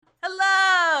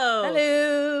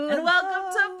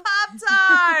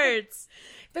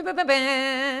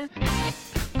Ba-ba-ba-ba.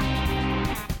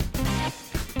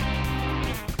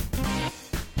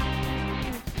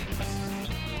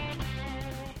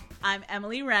 I'm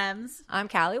Emily Rems. I'm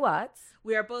Callie Watts.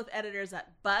 We are both editors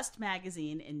at Bust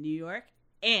Magazine in New York.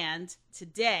 And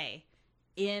today,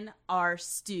 in our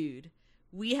stewed,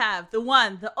 we have the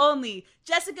one, the only,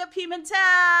 Jessica Pimentel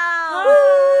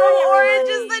from Orange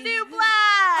is the New Black.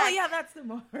 Oh, yeah, that's the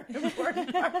more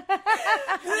important part.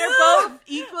 They're both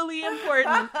equally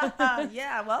important.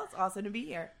 Yeah, well, it's awesome to be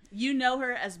here. You know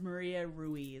her as Maria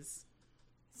Ruiz.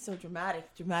 So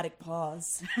dramatic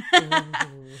pause.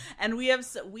 And we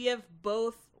have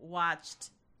both watched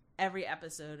every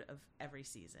episode of every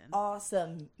season.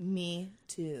 Awesome. Me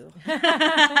too.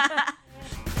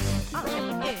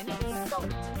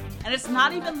 And it's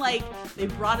not even like they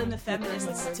brought in the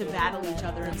feminists to battle each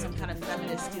other in some kind of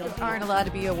feminist deal. Aren't allowed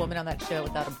to be a woman on that show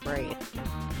without a braid.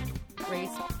 Race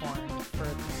porn for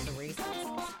the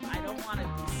racists. I don't want to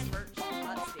besmirch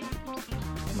butt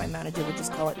stage. My manager would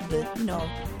just call it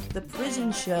the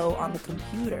prison show on the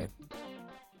computer.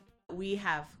 We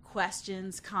have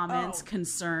questions, comments,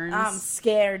 concerns. I'm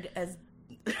scared as.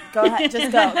 Go ahead,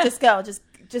 just go.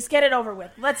 Just get it over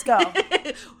with. Let's go.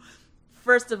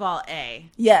 First of all,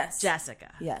 Yes.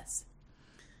 Jessica. Yes.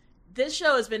 This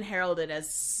show has been heralded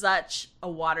as such a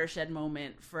watershed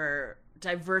moment for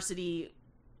diversity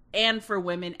and for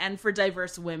women and for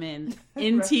diverse women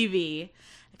in Right. TV.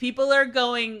 People are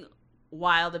going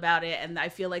wild about it, and I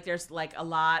feel like there's like a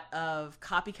lot of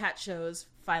copycat shows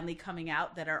finally coming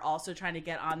out that are also trying to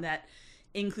get on that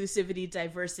inclusivity,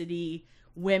 diversity,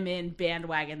 women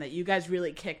bandwagon that you guys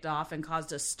really kicked off and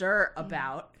caused a stir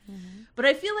about. Mm-hmm. But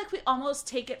I feel like we almost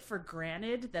take it for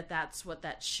granted that that's what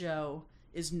that show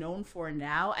is known for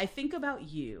now. I think about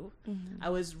you. Mm-hmm. I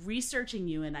was researching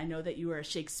you, and I know that you were a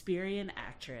Shakespearean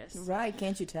actress. Right,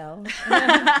 can't you tell?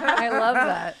 I love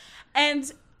that. And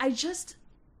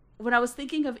when I was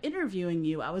thinking of interviewing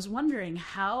you, I was wondering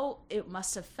how it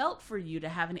must have felt for you to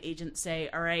have an agent say,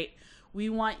 all right, we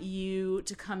want you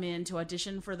to come in to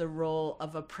audition for the role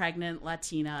of a pregnant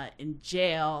Latina in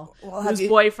jail whose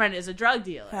boyfriend is a drug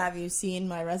dealer. Have you seen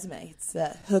my resume? It's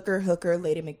hooker,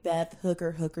 Lady Macbeth,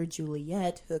 hooker,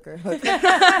 Juliet, hooker.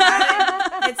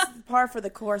 It's par for the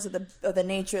course of the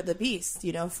nature of the beast.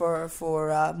 You know, for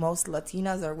most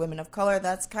Latinas or women of color,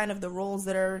 that's kind of the roles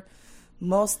that are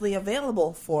mostly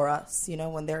available for us. You know,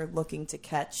 when they're looking to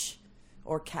catch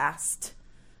or cast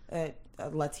a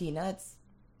Latina, it's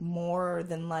more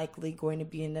than likely going to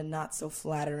be in a not so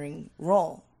flattering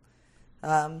role.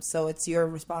 So it's your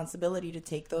responsibility to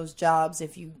take those jobs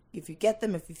if you get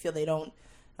them, if you feel they don't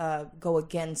go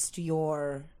against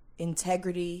your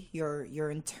integrity, your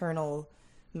internal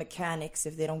mechanics,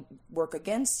 if they don't work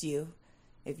against you,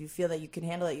 if you feel that you can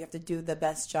handle it, you have to do the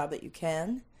best job that you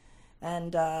can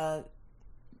and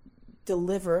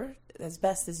deliver as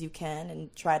best as you can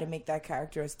and try to make that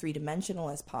character as three-dimensional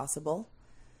as possible.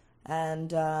 And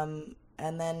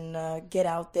then get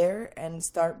out there and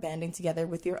start banding together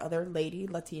with your other lady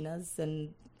Latinas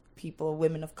and people,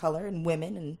 women of color and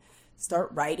women, and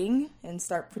start writing and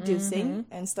start producing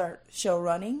and start show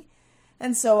running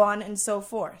and so on and so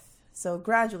forth. So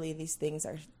gradually these things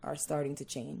are starting to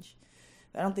change.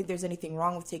 I don't think there's anything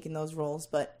wrong with taking those roles,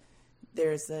 but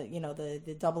there's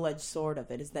the double-edged sword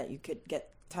of it is that you could get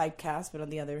typecast, but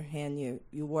on the other hand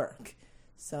you work.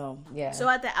 So yeah. So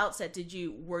at the outset,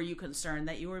 were you concerned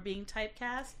that you were being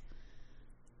typecast?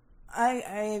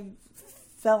 I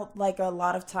felt like a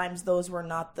lot of times those are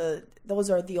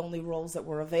the only roles that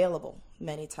were available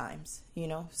many times, you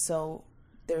know. So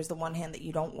there's the one hand that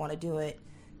you don't want to do it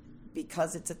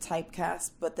because it's a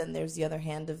typecast, but then there's the other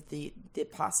hand of the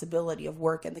possibility of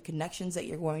work and the connections that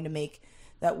you're going to make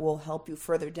that will help you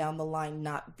further down the line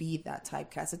not be that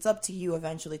typecast. It's up to you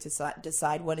eventually to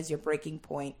decide what is your breaking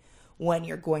point when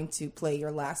you're going to play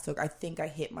your last hook. I think I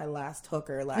hit my last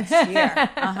hooker last year.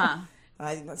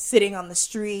 I was sitting on the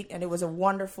street, and it was a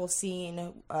wonderful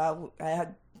scene. I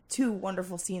had 2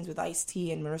 wonderful scenes with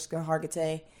Ice-T and Mariska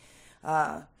Hargitay.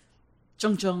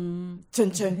 Chung chung.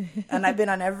 Chun chun. And I've been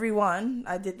on every one.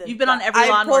 You've been on every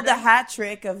Law I and pulled Order? the hat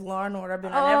trick of Law and Order. I've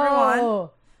been on every one.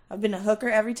 I've been a hooker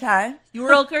every time. You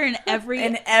were a hooker in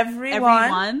every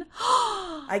one.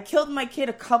 I killed my kid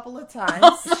a couple of times.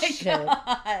 Oh my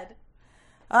God.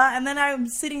 And then I'm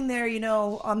sitting there, you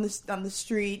know, on the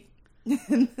street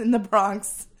in the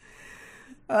Bronx.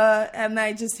 And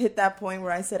I just hit that point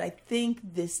where I said, I think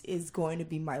this is going to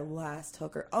be my last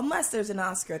hooker. Unless there's an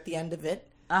Oscar at the end of it,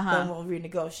 then we'll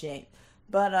renegotiate.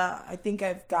 But I think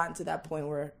I've gotten to that point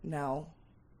where now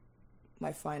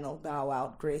my final bow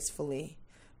out gracefully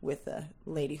with a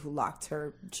lady who locked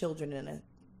her children in a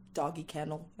doggy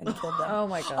kennel and killed them. Oh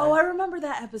my god. Oh, I remember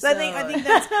that episode. So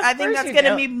I think that's you gonna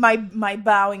go. be my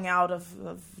bowing out of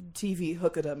TV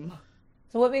hookadom.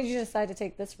 So what made you decide to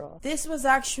take this role? This was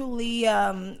actually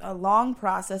a long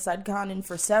process. I'd gone in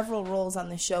for several roles on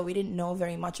the show. We didn't know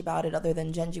very much about it other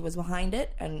than Genji was behind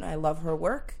it, and I love her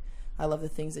work. I love the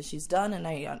things that she's done, and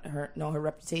I know her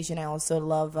reputation. I also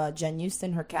love Jen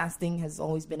Houston. Her casting has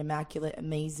always been immaculate,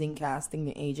 amazing casting,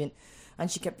 the agent. And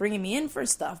she kept bringing me in for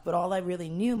stuff, but all I really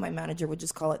knew, my manager would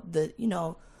just call it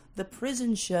the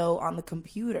prison show on the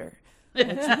computer.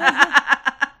 It's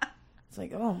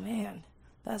like, oh man,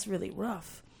 that's really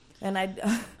rough. And I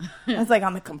was like,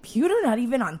 on the computer, not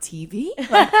even on TV?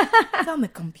 Like, it's on the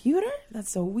computer? That's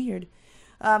so weird.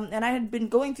 And I had been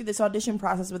going through this audition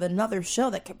process with another show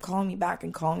that kept calling me back,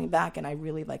 and I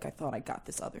really, I thought I got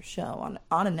this other show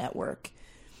on a network.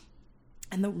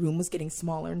 And the room was getting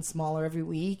smaller and smaller every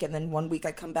week, and then one week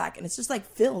I come back, and it's just,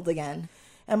 filled again.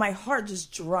 And my heart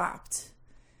just dropped.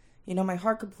 My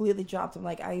heart completely dropped. I'm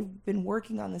like, I've been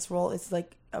working on this role. It's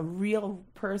like a real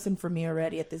person for me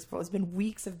already at this point. It's been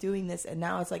weeks of doing this, and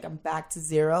now it's like I'm back to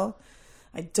zero.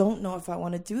 I don't know if I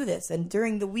want to do this. And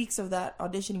during the weeks of that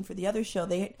auditioning for the other show,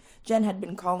 Jen had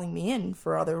been calling me in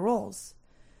for other roles.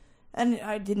 And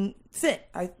I didn't fit.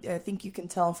 I think you can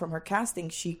tell from her casting,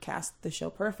 she cast the show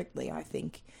perfectly, I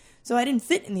think. So I didn't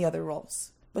fit in the other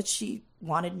roles. But she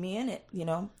wanted me in it,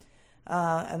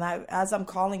 And as I'm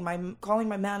calling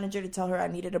my manager to tell her I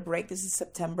needed a break, this is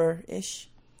September-ish.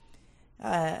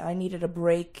 I needed a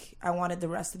break. I wanted the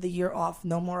rest of the year off.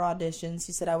 No more auditions.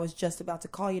 She said, I was just about to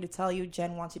call you to tell you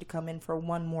Jen wants you to come in for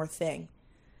one more thing.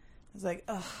 I was like,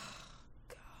 oh,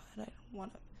 God, I don't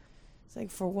want to. It's like,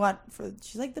 for what?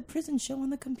 She's like, the prison show on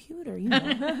the computer,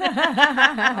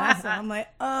 Awesome. I'm like,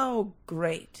 oh,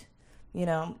 great.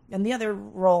 And the other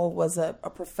role was a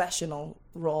professional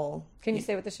role. Can you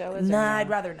say what the show is? Nah, I'd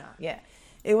rather not. Yeah.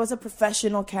 It was a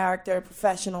professional character, a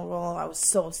professional role. I was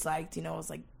so psyched. It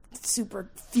was super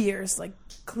fierce,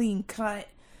 clean cut,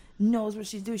 knows what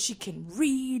she's doing. She can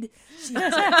read. She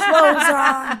has her clothes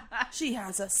on. She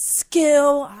has a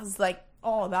skill. I was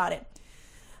all about it.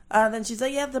 Then she's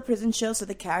like, yeah, the prison show. So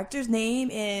the character's name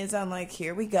is, I'm like,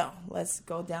 here we go. Let's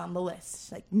go down the list.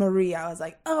 She's like, Maria. I was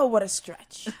like, oh, what a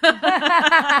stretch.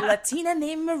 Latina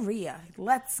named Maria.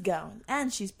 Let's go.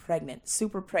 And she's pregnant,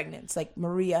 super pregnant. It's like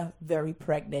Maria, very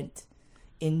pregnant,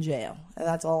 in jail. And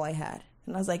that's all I had.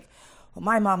 And I was like, well,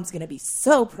 my mom's going to be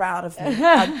so proud of me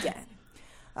again.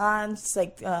 And she's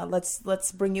like,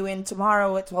 let's bring you in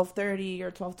tomorrow at 12:30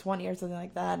 or 12:20 or something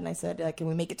like that. And I said, can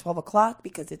we make it 12 o'clock?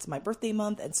 Because it's my birthday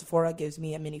month and Sephora gives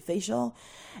me a mini facial.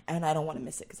 And I don't want to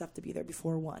miss it because I have to be there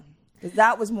before 1. Because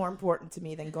that was more important to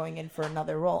me than going in for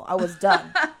another role. I was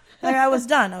done. I was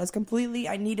done. I was completely,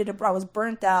 I was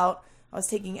burnt out. I was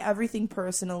taking everything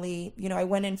personally. I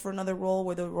went in for another role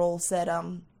where the role said,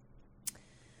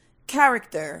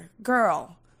 character,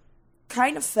 girl,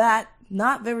 kind of fat,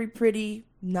 not very pretty,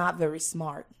 not very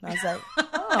smart. I was like,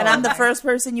 and I'm the first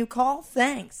person you call?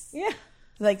 Thanks. Yeah.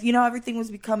 Everything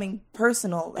was becoming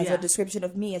personal as a description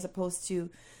of me as opposed to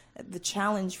the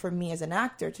challenge for me as an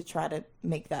actor to try to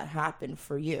make that happen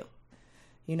for you.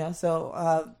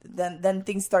 So then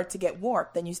things start to get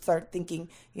warped. Then you start thinking,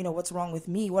 what's wrong with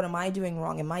me? What am I doing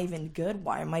wrong? Am I even good?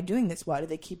 Why am I doing this? Why do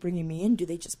they keep bringing me in? Do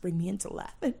they just bring me in to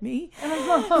laugh at me?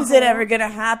 Is it ever going to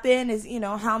happen?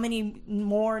 How many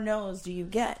more no's do you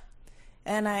get?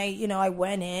 And I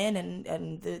went in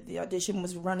and the audition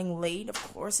was running late,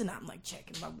 of course. And I'm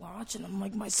checking my watch and I'm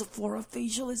like, my Sephora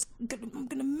facial I'm going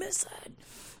to miss it.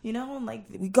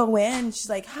 And we go in. She's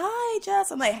like, hi,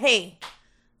 Jess. I'm like, hey,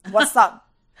 what's up?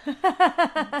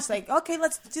 It's like, okay,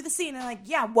 let's do the scene. And I'm like,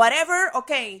 yeah, whatever.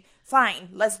 Okay, fine.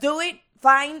 Let's do it.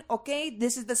 Fine. Okay,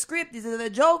 this is the script. These are the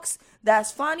jokes.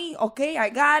 That's funny. Okay, I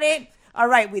got it. All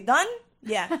right, we done?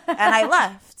 Yeah. And I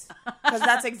left. Because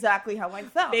that's exactly how I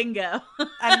felt. Bingo.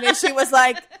 And then she was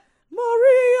like,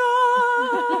 Maria!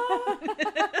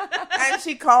 And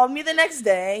she called me the next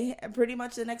day, pretty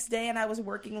much the next day, and I was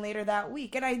working later that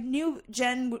week. And I knew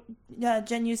Jen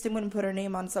Houston wouldn't put her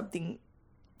name on something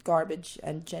garbage,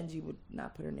 and Genji would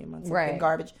not put her name on something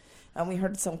garbage. And we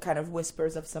heard some kind of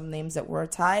whispers of some names that were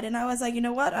tied, and I was like, you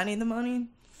know what? I need the money.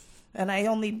 And I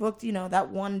only booked, that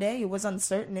one day. It was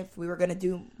uncertain if we were going to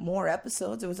do more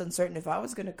episodes. It was uncertain if I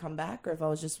was going to come back or if I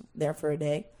was just there for a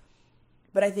day.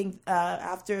 But I think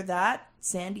after that,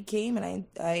 Sandy came, and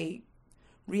I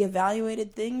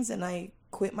reevaluated things, and I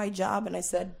quit my job, and I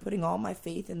said, putting all my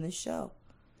faith in this show.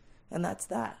 And that's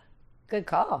that. Good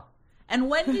call. And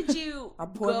when did you I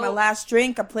poured my last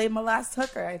drink. I played my last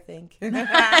hooker, I think.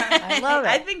 I love it.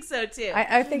 I think so too.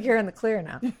 I think you're in the clear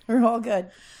now. We're all good.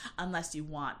 Unless you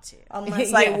want to.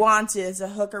 Unless Yeah. I want to, as a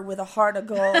hooker with a heart of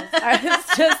gold. I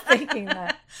was just thinking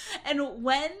that. And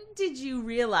when did you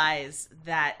realize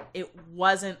that it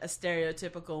wasn't a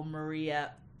stereotypical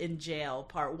Maria in jail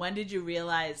part? When did you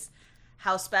realize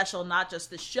how special not just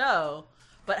the show,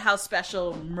 but how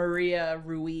special Maria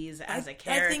Ruiz as a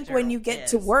character I think when you get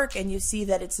to is? work and you see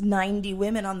that it's 90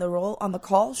 women on the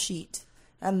call sheet,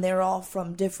 and they're all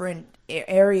from different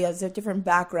areas, they're different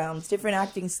backgrounds, different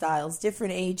acting styles,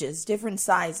 different ages, different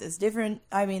sizes,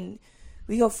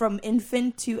 we go from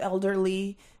infant to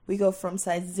elderly, we go from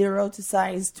size 0 to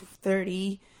size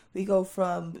 30, we go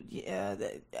from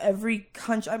every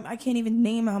country. I can't even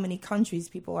name how many countries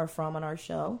people are from on our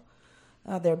show.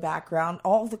 Their background,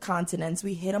 all the continents,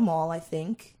 we hit them all. I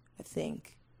think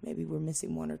maybe we're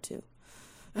missing one or two.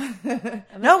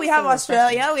 No, we have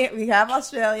Australia. We have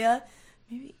Australia.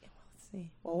 Maybe let's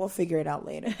see. Well, we'll figure it out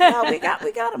later. No, we got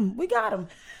them. We got them.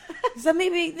 So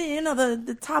maybe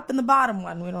the top and the bottom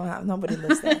one. We don't have nobody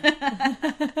lives there.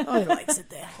 Nobody likes it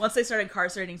there. Once they start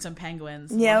incarcerating some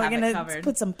penguins, Yeah, we'll we're have it gonna covered.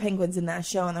 put some penguins in that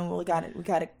show, and then we got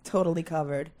it totally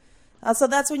covered. So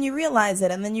that's when you realize it,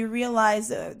 and then you realize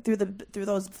through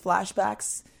those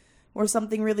flashbacks, or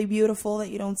something really beautiful that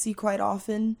you don't see quite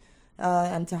often,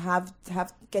 and to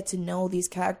get to know these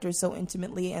characters so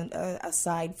intimately, and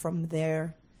aside from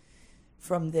their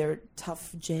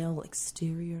tough jail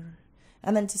exterior,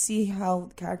 and then to see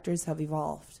how characters have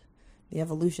evolved. The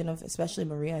evolution of, especially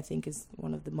Maria, I think, is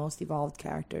one of the most evolved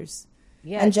characters.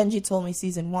 Yeah. And Genji told me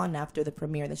season 1 after the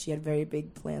premiere that she had very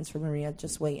big plans for Maria.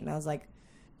 Just wait, and I was like,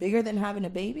 bigger than having a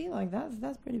baby? Like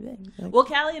that's pretty big. Like, Well,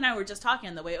 Callie and I were just talking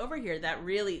on the way over here that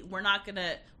really we're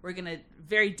gonna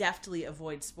very deftly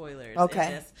avoid spoilers. in Okay.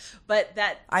 this. But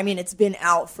that I mean, it's been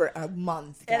out for a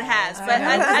month. it guys. has. But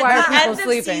know. at Why are the people end of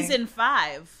sleeping? season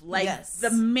 5, like Yes. the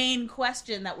main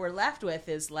question that we're left with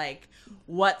is like,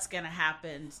 what's gonna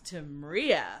happen to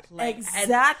Maria? Like, and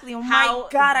Exactly. Oh my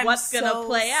God, I'm what's gonna so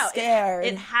play out? scared.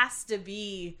 It has to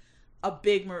be a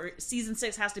big season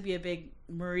 6 has to be a big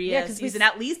Maria Yeah, 'cause season,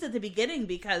 at least at the beginning,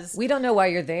 because We don't know why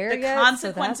you're there the yet. so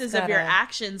consequences that's of your gotta-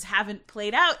 actions haven't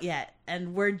played out yet,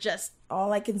 and we're just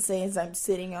All I can say is I'm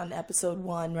sitting on episode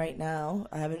 1 right now.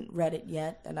 I haven't read it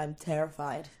yet, and I'm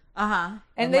terrified. And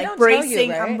I'm they like don't bracing. tell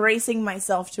you, right? I'm bracing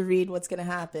myself to read what's going to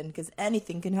happen, because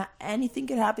anything can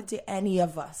happen to any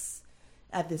of us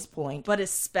at this point. but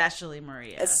especially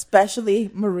Maria. Especially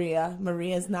Maria.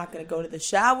 Maria's not going to go to the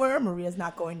shower. Maria's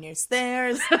not going near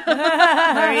stairs.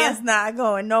 Maria's not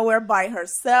going nowhere by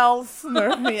herself.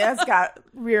 Maria's got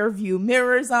rear view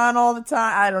mirrors on all the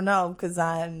time. I don't know, because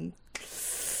I'm...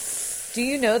 Do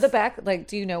you know the back? Like,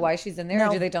 do you know why she's in there? No.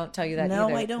 Or do they don't tell you that No,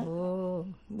 either? I don't.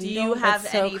 Ooh. Do you have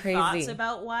That's so any crazy. thoughts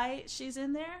about why she's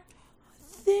in there?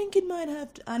 think it might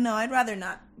have to... no, I'd rather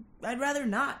not. I'd rather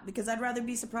not, because I'd rather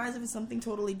be surprised if it's something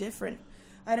totally different.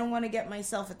 I don't want to get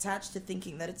myself attached to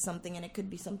thinking that it's something, and it could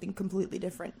be something completely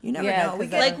different. You never Yeah, know. We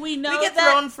 'cause get, Like, we know we get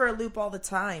that- thrown for a loop all the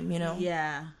time, you know?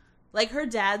 Yeah. Like, her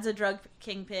dad's a drug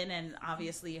kingpin, and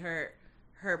obviously her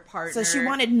partner. So she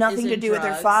wanted nothing is to in do with her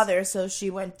drugs. father, so she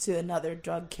went to another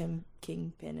drug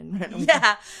kingpin and ran away.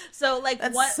 Yeah. So, like,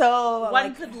 That's one so,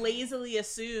 like- could lazily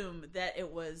assume that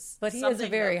it was. But he is something a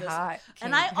very about this- hot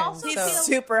And I kingpin, also He's so- feel.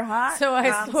 super hot. So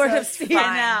I sort of see- fine.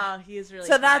 I know. He's really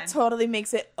So that fine. totally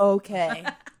makes it okay.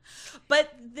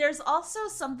 But there's also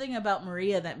something about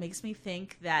Maria that makes me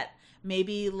think that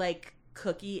maybe, like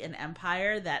Cookie and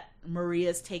Empire, that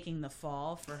Maria's taking the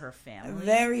fall for her family.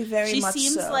 Very, very She much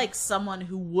seems so. like someone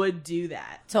who would do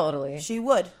that. Totally. She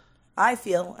would. I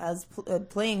feel, as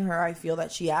playing her, I feel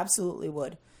that she absolutely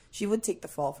would. She would take the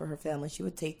fall for her family. She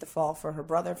would take the fall for her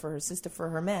brother, for her sister, for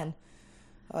her man.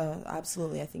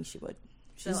 Absolutely, I think she would.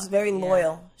 She's So, very yeah.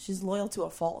 loyal. She's loyal to a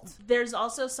fault. There's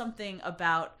also something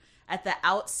about at the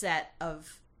outset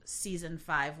of season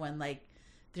 5 when, like,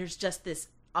 there's just this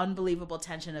unbelievable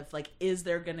tension of, like, is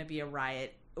there going to be a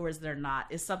riot or is there not?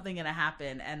 Is something going to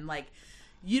happen? And, like,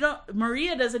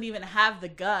 Maria doesn't even have the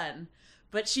gun,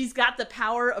 but she's got the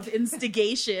power of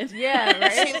instigation. Yeah,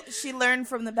 right? She learned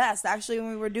from the best. Actually, when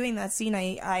we were doing that scene,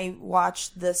 I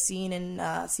watched the scene in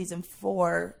season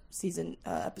 4,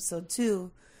 episode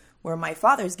 2, where my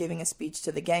father's giving a speech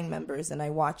to the gang members, and I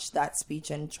watched that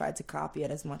speech and tried to copy it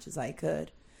as much as I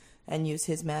could, and use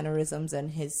his mannerisms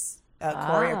and his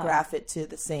choreograph it to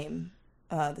the same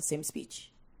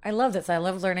speech. I love this. I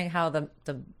love learning how the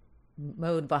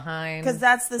mode behind, Because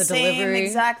that's the same delivery.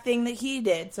 exact thing that he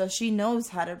did. So she knows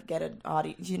how to get an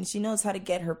audience. She knows how to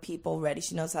get her people ready.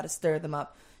 She knows how to stir them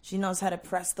up. She knows how to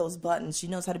press those buttons. She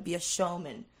knows how to be a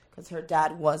showman because her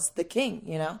dad was the king,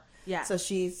 you know? Yeah. So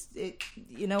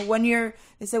you know,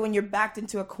 they say when you're backed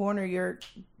into a corner,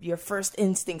 your first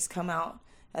instincts come out.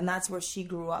 And that's where she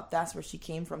grew up. That's where she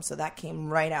came from. So that came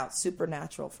right out,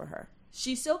 supernatural for her.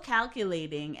 She's so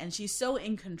calculating and she's so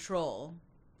in control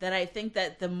that I think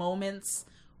that the moments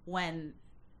when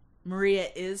Maria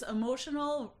is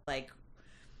emotional, like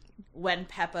when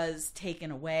Peppa's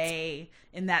taken away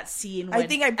in that scene. I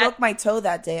think I broke my toe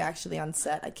that day, actually, on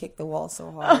set. I kicked the wall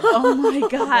so hard. Oh my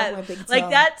God. My big Like toe.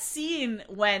 that scene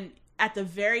when at the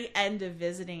very end of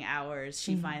visiting hours,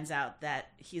 she finds out that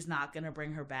he's not going to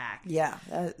bring her back. Yeah.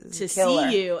 To killer.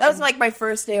 see you. That was and like my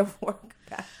first day of work.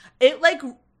 it like,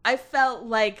 I felt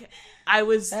like I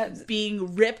was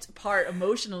being ripped apart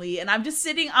emotionally and I'm just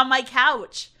sitting on my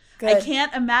couch. Good. I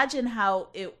can't imagine how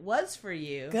it was for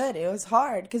you. Good. It was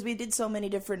hard because we did so many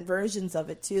different versions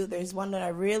of it too. There's one that I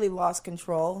really lost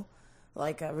control,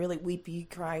 like a really weepy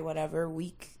cry, whatever.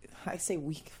 Weak. I say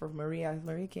weak for Maria.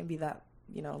 Maria can't be that,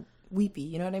 you know, weepy.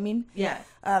 You know what I mean? Yeah.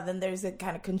 Then there's a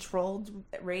kind of controlled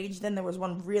rage. Then there was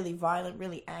one really violent,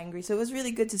 really angry. So it was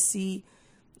really good to see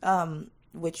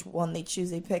which one they choose.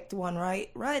 They picked one right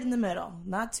in the middle.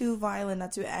 Not too violent,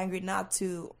 not too angry, not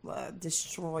too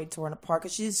destroyed, torn apart.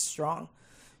 Because she's strong.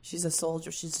 She's a soldier.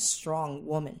 She's a strong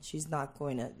woman. She's not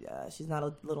going to. She's not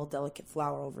a little delicate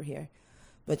flower over here.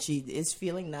 But she is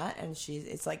feeling that, and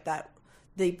it's like that.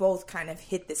 They both kind of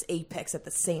hit this apex at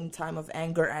the same time of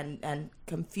anger and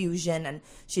confusion. And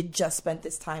she'd just spent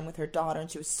this time with her daughter,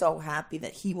 and she was so happy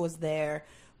that he was there.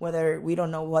 Whether we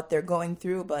don't know what they're going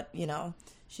through, but you know.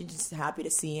 She's just happy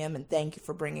to see him and thank you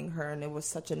for bringing her. And it was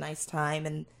such a nice time.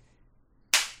 And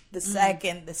the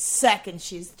second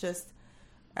she's just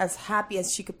as happy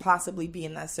as she could possibly be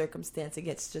in that circumstance, it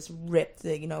gets just ripped,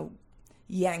 you know,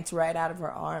 yanked right out of her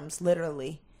arms,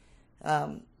 literally.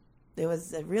 It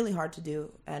was really hard to do.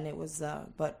 And it was,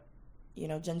 but, you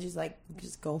know, Genji's like,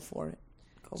 just go for it.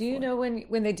 Do you know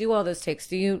when they do all those takes,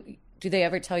 do they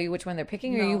ever tell you which one they're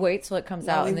picking or you wait till it comes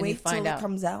out and then you find out? It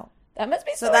comes out. That must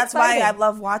be so that's exciting. why I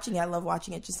love watching it. I love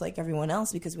watching it just like everyone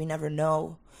else because we never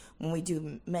know when we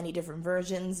do many different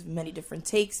versions, many different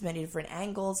takes, many different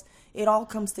angles. It all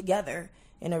comes together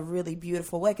in a really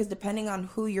beautiful way because depending on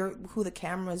who the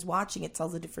camera is watching, it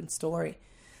tells a different story.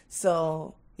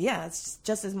 So yeah, it's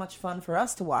just as much fun for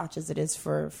us to watch as it is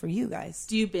for you guys.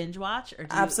 Do you binge watch? Or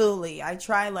Absolutely. I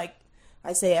try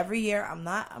I say every year, I'm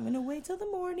going to wait till the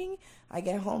morning. I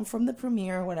get home from the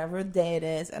premiere, whatever day it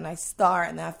is, and I start,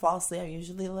 and then I fall asleep. I'm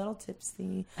usually a little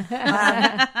tipsy.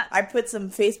 I put some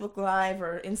Facebook Live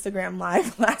or Instagram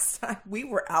Live last time. We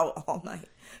were out all night.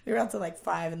 We were out till like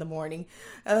 5 in the morning.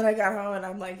 And then I got home, and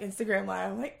I'm like, Instagram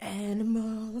Live. I'm like,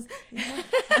 animals. And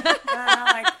I'm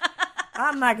like,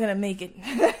 I'm not going to make it.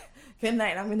 Good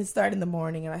night. I'm going to start in the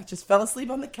morning. And I just fell asleep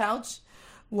on the couch.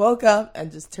 Woke up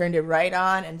and just turned it right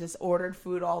on and just ordered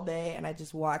food all day. And I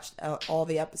just watched all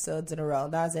the episodes in a row.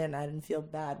 That was it. And I didn't feel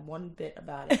bad one bit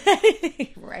about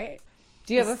it. Right.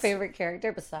 Do you have a favorite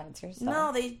character besides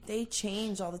yourself? No, they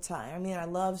change all the time. I mean, I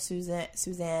love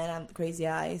Suzanne on Crazy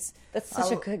Eyes. That's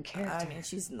such a good character. I mean,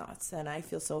 she's nuts. And I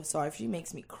feel so sorry. She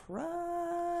makes me cry.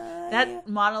 That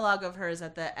monologue of hers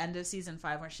at the end of season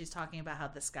 5 where she's talking about how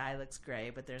the sky looks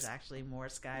gray, but there's actually more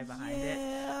sky behind it.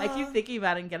 I keep thinking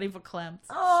about it and getting verklempt.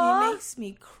 She makes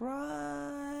me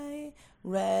cry.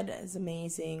 Red is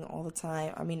amazing all the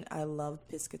time. I mean, I love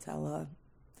Piscatella.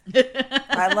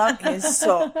 I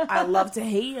love to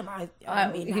hate him.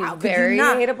 I mean, how could very you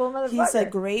not? hateable motherfucker. He's a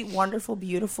great, wonderful,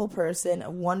 beautiful person, a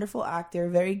wonderful actor,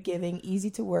 very giving, easy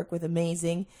to work with,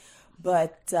 amazing.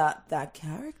 But that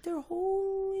character,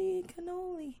 holy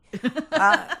cannoli.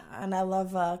 And I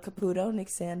love Caputo, Nick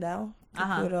Sandow.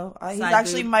 Caputo. He's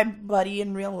actually my buddy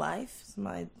in real life. It's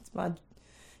my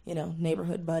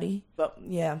neighborhood buddy. But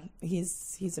yeah,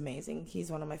 he's amazing. He's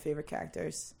one of my favorite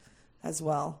characters as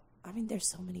well. I mean, there's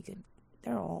so many good.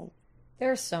 There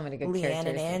are so many good characters. Leanne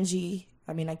and Angie.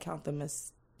 I mean, I count them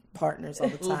as partners all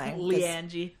the time.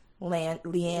 Leangie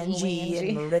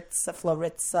and Maritza,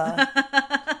 Floritza.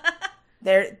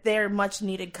 They're much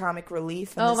needed comic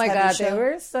relief. Oh my god,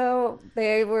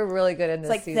 they were really good in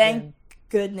this season. Thank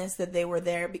goodness that they were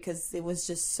there because it was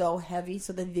just so heavy.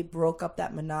 So that they broke up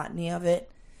that monotony of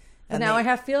it. And now I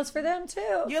have feels for them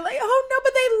too. You're like, oh no,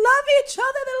 but they love each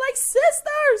other. They're like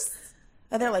sisters.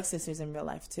 And they're like sisters in real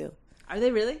life too. Are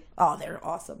they really? Oh, they're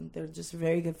awesome. They're just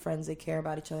very good friends. They care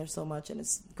about each other so much, and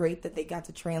it's great that they got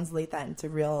to translate that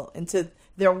into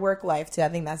their work life too. I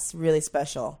think that's really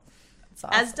special. Awesome.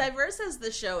 As diverse as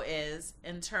the show is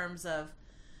in terms of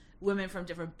women from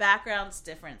different backgrounds,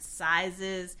 different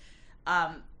sizes,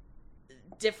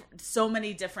 so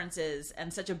many differences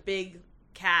and such a big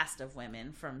cast of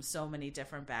women from so many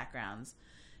different backgrounds,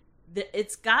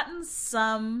 it's gotten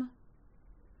some,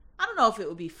 I don't know if it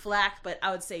would be flack, but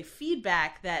I would say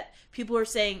feedback that people are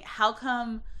saying, how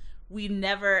come we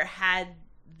never had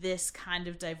this kind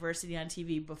of diversity on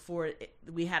TV before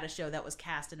we had a show that was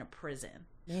cast in a prison?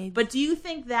 Maybe. But do you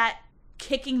think that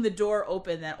kicking the door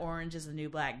open that Orange is the New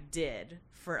Black did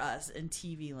for us in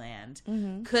TV land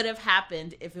could have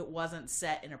happened if it wasn't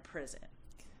set in a prison?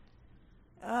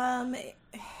 I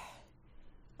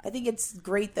think it's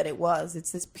great that it was.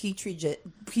 It's this petri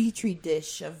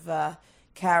dish of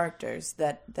characters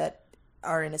that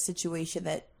are in a situation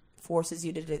that forces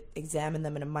you to examine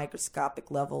them in a microscopic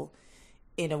level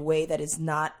in a way that is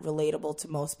not relatable to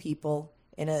most people,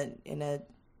 in a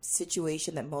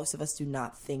situation that most of us do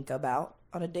not think about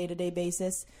on a day-to-day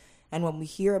basis. And when we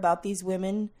hear about these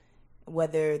women,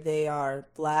 whether they are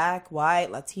black,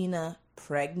 white, Latina,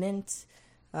 pregnant,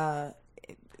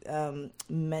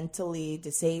 mentally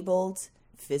disabled,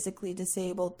 physically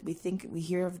disabled, we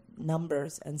hear of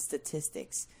numbers and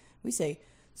statistics. We say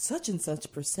such and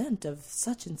such percent of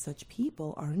such and such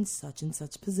people are in such and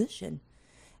such position.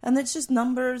 And it's just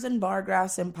numbers and bar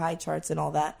graphs and pie charts and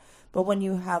all that. But when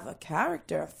you have a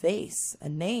character, a face, a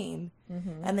name,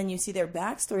 and then you see their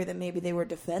backstory, that maybe they were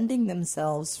defending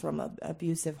themselves from an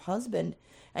abusive husband,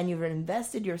 and you've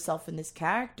invested yourself in this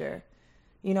character.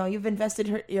 You know, you've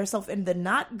invested yourself in the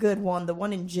not good one, the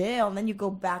one in jail, and then you go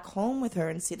back home with her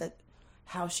and see that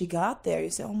how she got there. You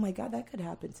say, oh my God, that could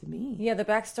happen to me. Yeah, the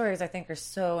backstories I think are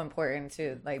so important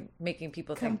to like making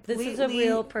people think this is a Completely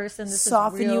real person. This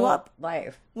soften is real you up.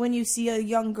 life. When you see a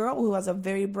young girl who has a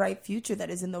very bright future that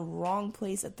is in the wrong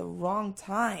place at the wrong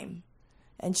time,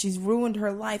 and she's ruined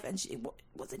her life, and it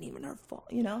wasn't even her fault,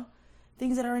 you know?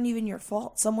 Things that aren't even your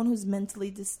fault. Someone who's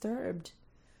mentally disturbed,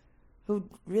 who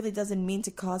really doesn't mean to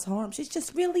cause harm. She's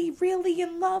just really, really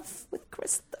in love with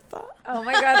Christopher. Oh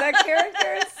my God, that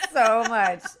character is so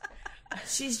much.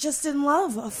 She's just in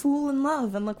love, a fool in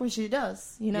love, and look what she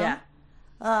does, you know?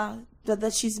 Yeah.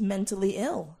 That she's mentally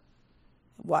ill.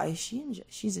 Why is she in jail?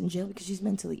 She's in jail because she's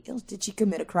mentally ill. Did she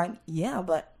commit a crime? Yeah,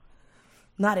 but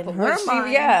not in her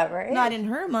mind. Yeah, right? Not in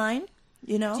her mind,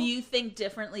 you know? Do you think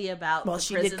differently about the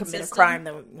she prison did commit system? a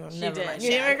crime. She Never did. mind.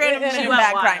 She She went committed a wild.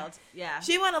 bad crime. Yeah.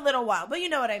 She went a little wild, but you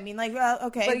know what I mean. Like,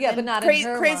 okay. But yeah, then but not in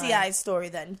her Crazy mind. Eyes story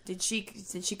then. Did she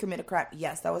commit a crime?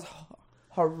 Yes, that was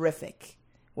horrific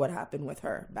what happened with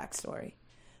her backstory.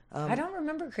 I don't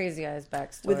remember Crazy Eyes'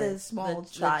 backstory. With a small The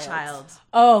child.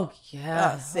 Oh,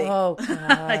 yeah. see. Oh,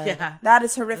 God. Yeah. That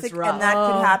is horrific, That's rough. and that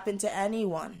could happen to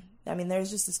anyone. I mean,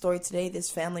 there's just a story today. This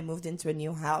family moved into a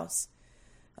new house.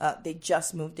 They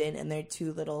just moved in, and their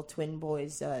two little twin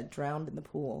boys drowned in the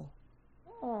pool.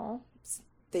 Aw.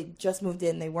 They just moved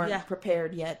in. They weren't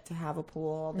prepared yet to have a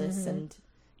pool, all this. And,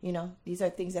 you know, these are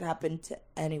things that happen to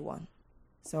anyone.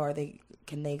 So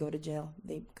can they go to jail?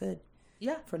 They could.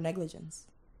 Yeah. For negligence.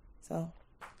 So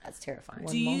That's terrifying.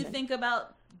 Do you think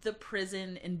about the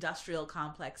prison industrial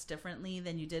complex differently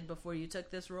than you did before you took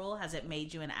this role? Has it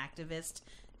made you an activist?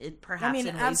 Perhaps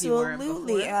in ways you weren't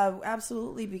before?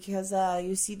 Absolutely, because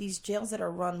you see these jails that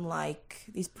are run like,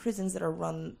 these prisons that are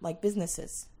run like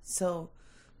businesses. So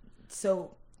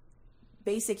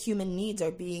basic human needs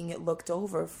are being looked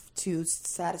over to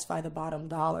satisfy the bottom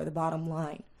dollar, the bottom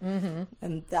line. Mm-hmm.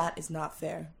 And that is not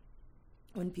fair.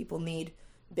 When people need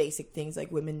basic things,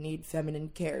 like women need feminine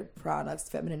care products,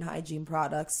 feminine hygiene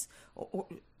products,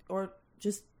 or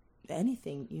just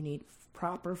anything you need,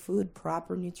 proper food,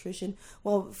 proper nutrition.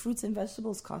 Well, fruits and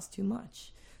vegetables cost too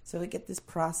much. So we get this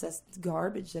processed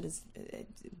garbage that is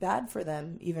bad for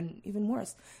them, even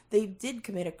worse.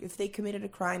 If they committed a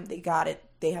crime, they got it.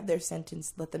 They have their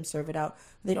sentence, let them serve it out.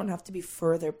 They don't have to be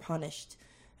further punished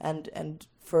and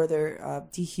further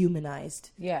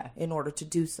dehumanized in order to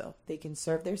do so. They can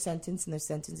serve their sentence, and their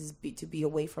sentence is to be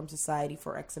away from society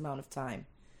for X amount of time.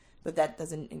 But that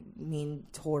doesn't mean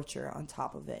torture on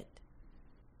top of it.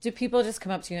 Do people just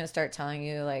come up to you and start telling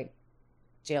you, like,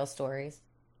 jail stories?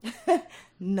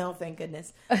 No, thank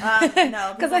goodness.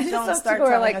 No, because I don't start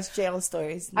telling us jail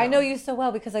stories. No. I know you so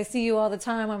well because I see you all the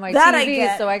time on my that TV, I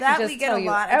get, so I can just we get tell a you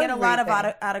lot. everything. I get a lot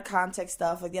of out of context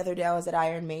stuff. Like the other day, I was at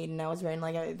Iron Maiden, and I was wearing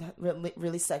like a really,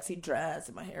 really sexy dress,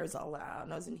 and my hair is all out,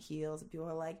 and I was in heels, and people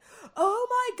were like, "Oh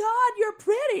my God, you're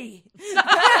pretty!"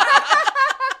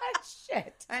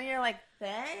 Shit, and you're like,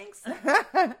 "Thanks."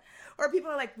 Or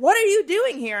people are like, "What are you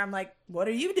doing here?" I'm like, "What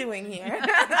are you doing here?"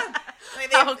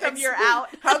 Like How come you're out?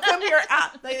 How come you're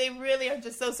out? Like, they really are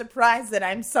just so surprised that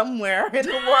I'm somewhere in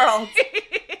the world.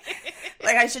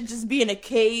 Like, I should just be in a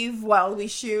cave while we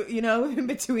shoot, in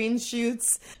between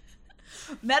shoots.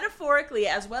 Metaphorically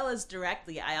as well as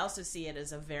directly, I also see it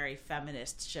as a very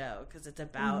feminist show because it's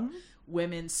about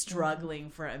women struggling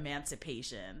for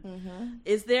emancipation.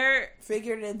 Is there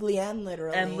figuratively and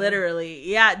literally? And literally,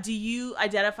 yeah. Do you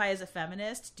identify as a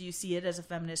feminist? Do you see it as a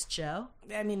feminist show?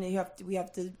 I mean, we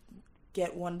have to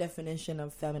get one definition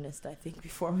of feminist, I think,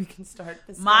 before we can start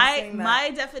discussing that.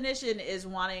 My definition is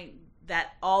wanting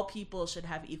that all people should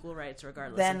have equal rights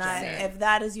regardless of gender. If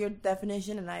that is your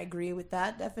definition, and I agree with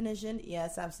that definition,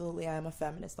 yes, absolutely, I am a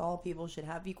feminist. All people should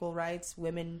have equal rights.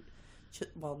 Women,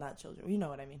 well, not children. You know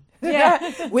what I mean.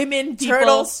 Yeah. Women, People.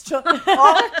 turtles,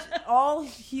 all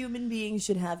human beings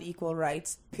should have equal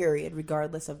rights, period,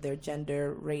 regardless of their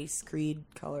gender, race, creed,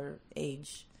 color,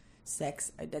 age,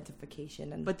 sex,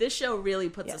 identification. But this show really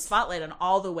puts a spotlight on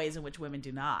all the ways in which women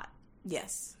do not.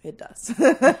 Yes, it does.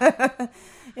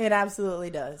 It absolutely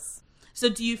does. So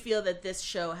do you feel that this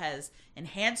show has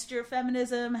enhanced your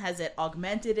feminism? Has it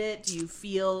augmented it? Do you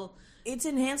feel... It's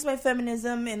enhanced my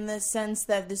feminism in the sense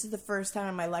that this is the first time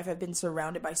in my life I've been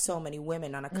surrounded by so many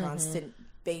women on a constant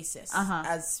basis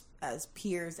as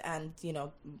peers and, you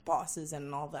know, bosses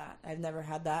and all that. I've never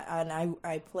had that. And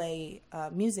I play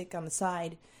music on the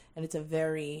side, and it's a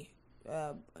very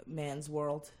man's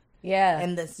world. Yeah.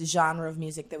 And this genre of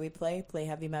music that we play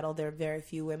heavy metal, there are very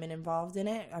few women involved in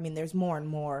it. I mean, there's more and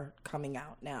more coming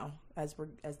out now as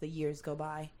the years go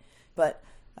by. But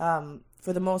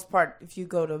for the most part, if you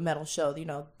go to a metal show, you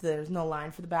know, there's no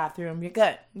line for the bathroom. You're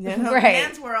good. You know? Right.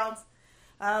 Man's world.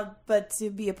 But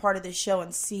to be a part of this show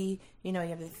and see, you know, you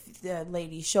have the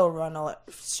lady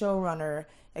showrunner,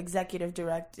 executive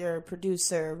director,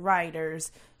 producer,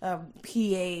 writers,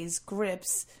 PAs,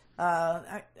 grips.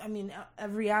 I mean,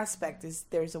 every aspect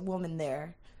there's a woman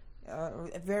there,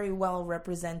 very well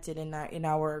represented in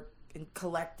our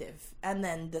collective, and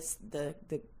then the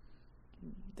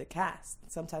cast.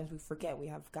 Sometimes we forget we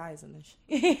have guys in this.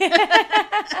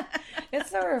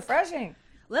 It's so refreshing.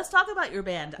 Let's talk about your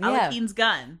band, Alekeen's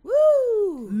Gun.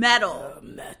 Woo! Metal.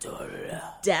 Metal.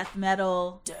 Death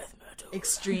metal. Death metal.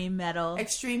 Extreme metal.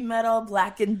 Extreme metal,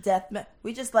 blackened death metal.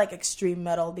 We just like extreme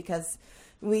metal because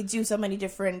we do so many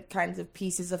different kinds of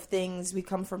pieces of things. We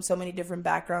come from so many different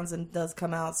backgrounds, and it does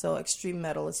come out, so extreme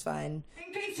metal is fine.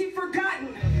 In case you've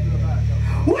forgotten,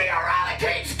 we are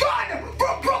Alekeen's Gun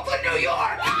from Brooklyn, New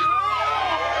York!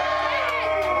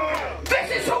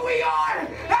 This is who we are,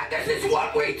 and this is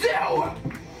what we do!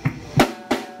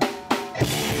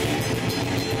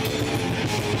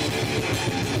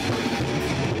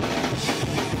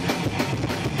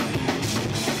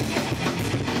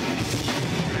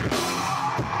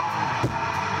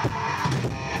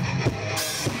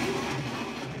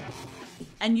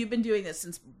 And you've been doing this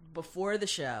since before the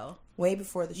show. Way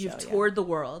before the show. You've toured the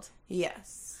world.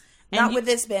 Yes. And Not with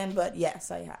this band, but yes,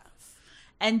 I have.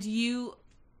 And you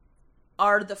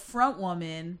are the front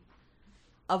woman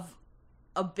of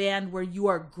a band where you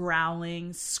are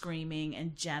growling, screaming,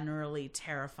 and generally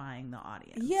terrifying the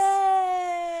audience. Yay!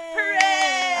 Hooray!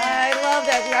 I love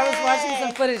that. I was watching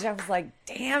some footage. I was like,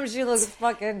 damn, she looks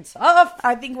fucking tough.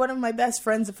 I think one of my best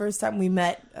friends, the first time we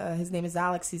met, his name is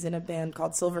Alex. He's in a band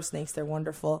called Silver Snakes. They're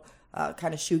wonderful.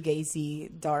 Kind of shoegazy,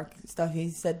 dark stuff. He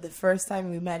said the first time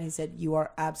we met, he said, "You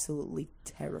are absolutely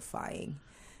terrifying."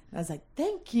 And I was like,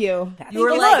 "Thank you. You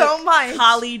were like so much.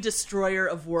 Kali, destroyer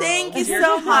of worlds. Thank you You're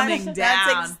so coming much.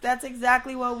 Down. That's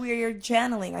exactly what we're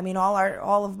channeling. I mean, all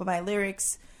of my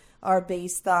lyrics are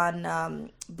based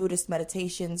on Buddhist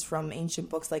meditations from ancient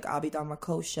books like Abhidharma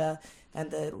Kosha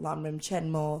and the Lamrim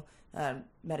Chenmo,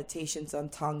 meditations on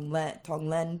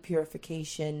Tonglen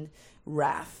purification,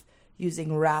 wrath,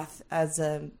 using wrath as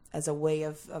a way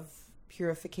of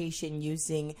purification,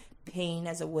 using pain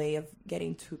as a way of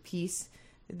getting to peace,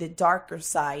 the darker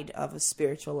side of a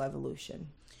spiritual evolution.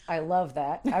 I love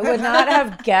that. I would not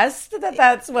have guessed that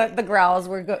that's what the growls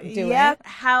were doing. Yeah.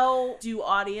 How do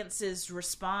audiences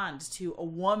respond to a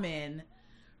woman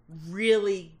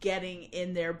really getting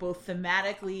in there, both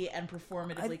thematically and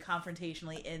performatively,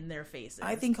 confrontationally in their faces?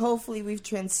 I think hopefully we've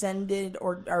transcended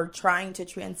or are trying to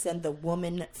transcend the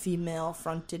woman,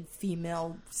 female-fronted,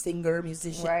 female singer,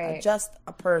 musician, Right. Just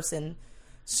a person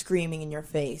screaming in your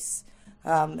face.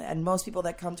 And most people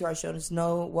that come to our shows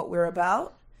know what we're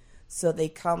about. So they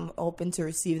come open to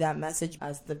receive that message.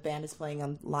 As the band is playing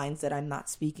on lines that I'm not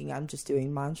speaking, I'm just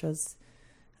doing mantras.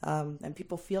 And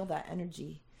people feel that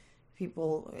energy.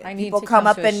 People come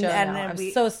up and I'm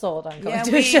so sold on going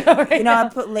to a show right now.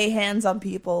 I lay hands on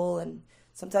people, and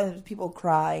sometimes people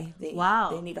cry. They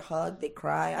need a hug. They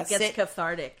cry. It gets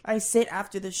cathartic. I sit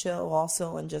after the show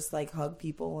also and just like hug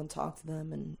people and talk to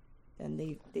them, and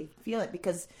they feel it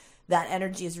because that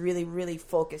energy is really, really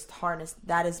focused, harnessed.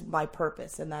 That is my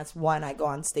purpose. And that's when I go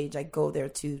on stage. I go there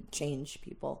to change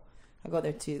people. I go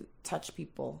there to touch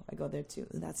people. I go there to,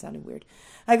 that sounded weird.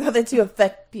 I go there to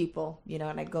affect people, you know,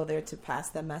 and I go there to pass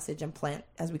that message and plant,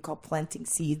 as we call planting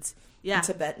seeds in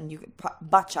Tibetan. You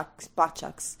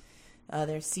bachuks.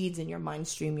 There's seeds in your mind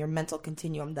stream, your mental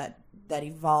continuum that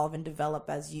evolve and develop.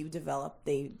 As you develop,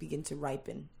 they begin to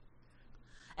ripen.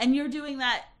 And you're doing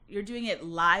that. You're doing it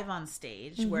live on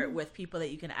stage, where with people that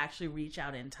you can actually reach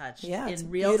out and touch in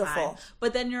real time.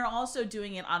 But then you're also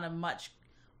doing it on a much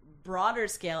broader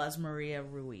scale as Maria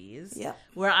Ruiz,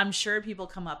 where I'm sure people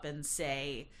come up and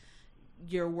say,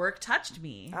 your work touched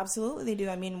me. Absolutely they do.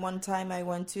 I mean, one time I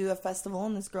went to a festival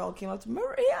and this girl came up to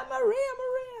Maria,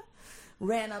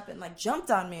 ran up and like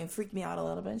jumped on me and freaked me out a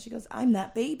little bit. And she goes, I'm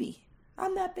that baby.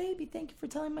 Thank you for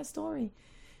telling my story.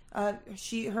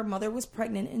 Her mother was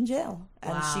pregnant in jail,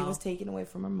 and she was taken away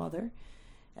from her mother.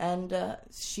 And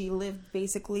she lived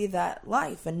basically that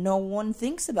life, and no one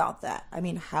thinks about that. I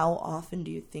mean, how often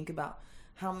do you think about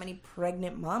how many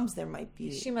pregnant moms there might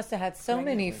be? She must have had so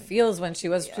many feels when she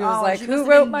was like, who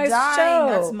wrote my show?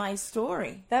 That's my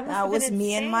story. That was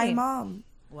me and my mom.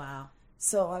 Wow.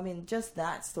 So, I mean, just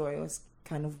that story was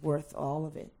kind of worth all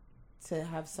of it. To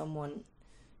have someone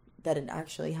that it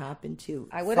actually happened to.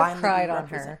 I would have cried on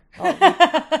her.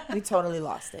 Oh, we totally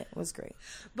lost it. It was great.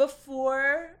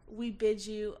 Before we bid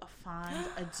you a fond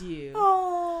adieu,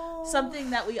 something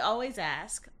that we always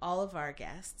ask all of our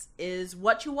guests is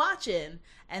what you watching,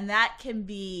 and that can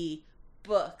be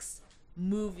books,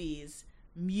 movies,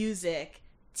 music,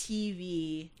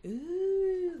 TV,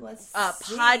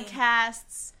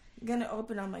 podcasts. I'm gonna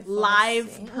open on my phone.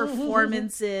 Live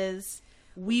performances.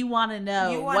 We want to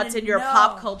know what's in your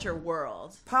pop culture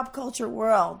world. Pop culture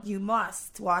world. You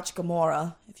must watch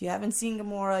Gomorrah. If you haven't seen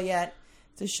Gomorrah yet,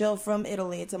 it's a show from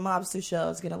Italy. It's a mobster show.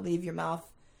 It's going to leave your mouth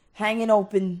hanging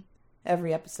open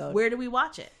every episode. Where do we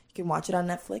watch it? You can watch it on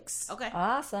Netflix. Okay.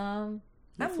 Awesome.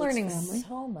 I'm learning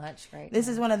so much right now. This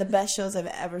is one of the best shows I've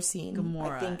ever seen.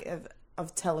 Gomorrah. I think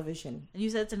of television. And you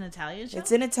said it's an Italian show?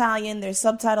 It's in Italian. There's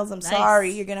subtitles. I'm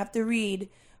sorry. You're going to have to read.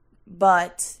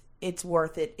 But it's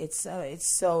worth it. It's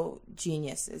so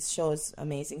genius. This show is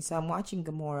amazing. So I'm watching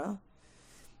Gomorrah.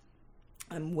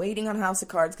 I'm waiting on House of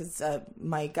Cards because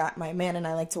my man and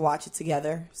I like to watch it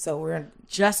together. So we're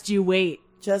Just you wait.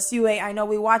 I know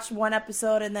we watched one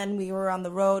episode and then we were on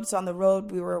the road. So on the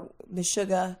road we were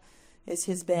Meshuggah is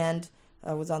his band.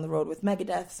 Was on the road with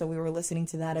Megadeth. So we were listening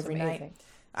to that every night.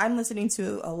 I'm listening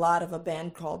to a lot of a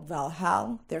band called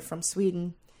Valhalla. They're from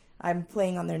Sweden. I'm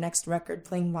playing on their next record,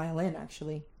 playing violin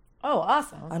actually. Oh,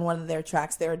 awesome. On one of their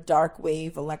tracks. They're a dark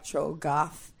wave electro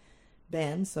goth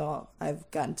band, so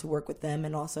I've gotten to work with them.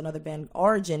 And also another band,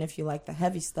 Origin, if you like the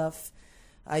heavy stuff.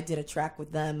 I did a track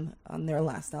with them on their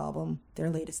latest album. Yeah,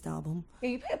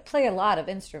 you play a lot of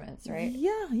instruments, right?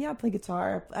 Yeah, I play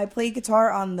guitar. I play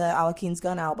guitar on the Alakin's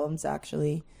Gun albums,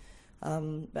 actually.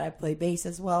 But I play bass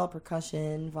as well,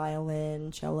 percussion,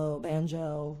 violin, cello,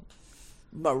 banjo,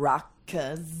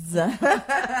 maracas.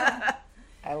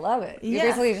 I love it. You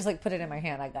basically just like put it in my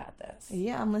hand. I got this.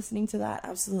 Yeah, I'm listening to that.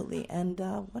 Absolutely. And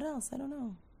what else? I don't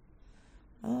know.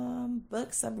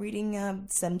 Books. I'm reading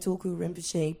Semtulku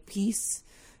Rinpoche Peace,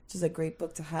 which is a great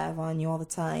book to have on you all the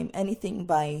time. Anything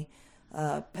by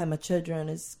Pema Chodron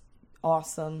is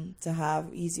awesome to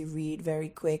have. Easy read, very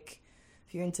quick.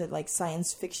 If you're into like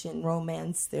science fiction,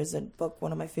 romance, there's a book,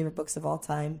 one of my favorite books of all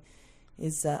time,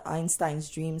 is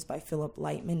Einstein's Dreams by Philip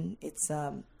Lightman. It's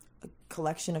a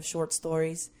collection of short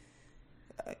stories.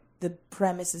 The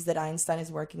premise is that Einstein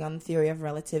is working on the theory of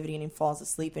relativity and he falls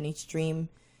asleep in each dream.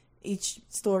 Each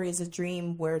story is a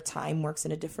dream where time works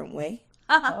in a different way.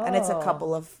 And it's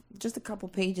just a couple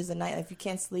pages a night. If you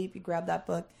can't sleep, you grab that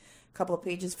book. A couple of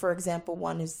pages. For example,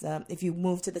 one is if you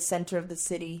move to the center of the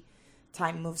city,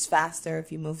 time moves faster.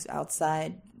 If you move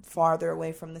outside, farther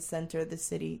away from the center of the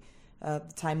city, the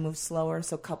time moves slower.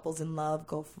 So couples in love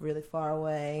go really far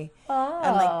away.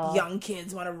 And like young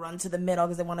kids want to run to the middle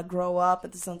because they want to grow up.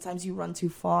 But sometimes you run too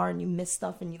far and you miss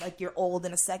stuff and you're old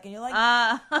in a second. You're like,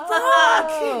 fuck.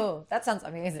 Oh, that sounds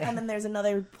amazing. And then there's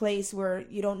another place where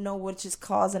you don't know which is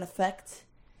cause and effect.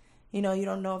 You know, you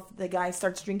don't know if the guy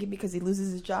starts drinking because he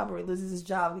loses his job or he loses his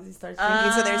job because he starts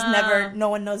drinking. So no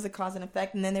one knows the cause and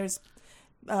effect. And then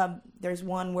there's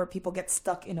one where people get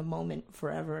stuck in a moment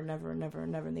forever and ever and ever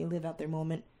and ever, and they live out their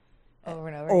moment over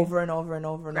and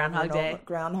over. Groundhog Day.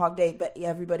 Groundhog Day, but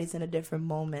everybody's in a different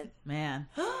moment. Man.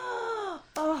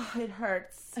 Oh, it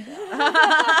hurts.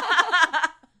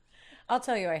 I'll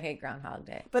tell you I hate Groundhog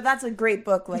Day. But that's a great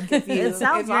book. Like if you It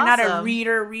sounds if you're not a awesome.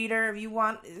 reader, if you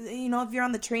want, if you're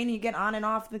on the train and you get on and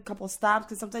off a couple stops,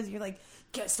 because sometimes you're like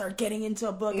start getting into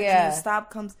a book and then the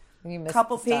stop comes You a miss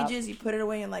couple the stop. pages, you put it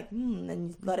away and then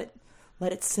you let it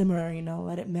simmer,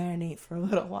 let it marinate for a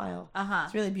little while.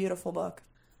 It's a really beautiful book.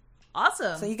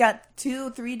 Awesome. So you got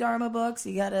 2-3 Dharma books.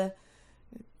 You got a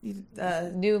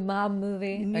New mob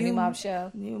movie, a new mob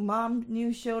show,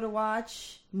 new show to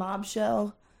watch, Mob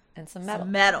Show, and some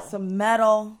metal. some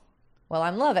metal. Well,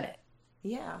 I'm loving it.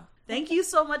 Yeah. Thank you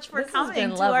so much for This has coming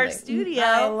been to our lovely. studio.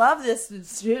 I love this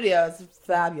studio. It's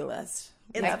fabulous.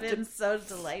 It's been so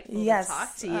delightful Yes, to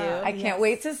talk to you. I can't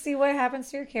wait to see what happens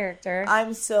to your character.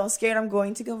 I'm so scared. I'm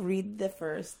going to go read the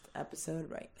first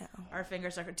episode right now. Our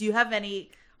fingers are. Do you have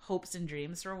any hopes and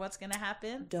dreams for what's going to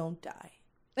happen? Don't die.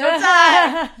 Don't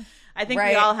die. I think we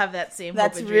Right. all have that same.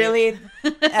 That's hope and dream. really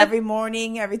every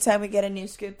morning, every time we get a new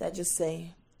script, I just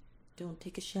say, "Don't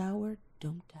take a shower.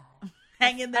 Don't die.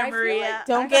 Hang in there, I feel Maria. like-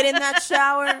 Don't get in that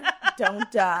shower.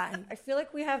 Don't die." I feel like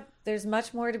there's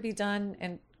much more to be done,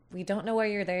 and we don't know why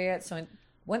you're there yet. So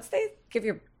once they give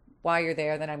you why you're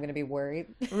there, then I'm going to be worried.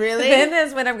 Really? Then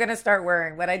is when I'm going to start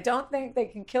worrying. But I don't think they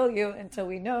can kill you until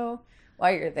we know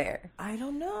why you're there. I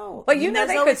don't know. But I mean, they there's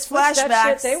could always switch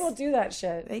that shit. They will do that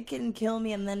shit. They can kill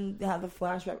me and then have a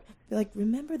flashback. Be like,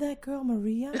 remember that girl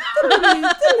Maria?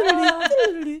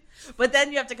 But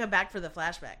then you have to come back for the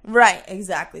flashback. Right,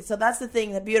 exactly. So that's the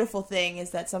thing. The beautiful thing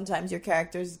is that sometimes your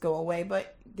characters go away,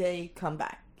 but they come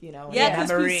back. Yeah,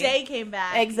 because Marie. Pusey came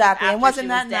back. Exactly. after And wasn't she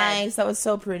that was dead. nice? That was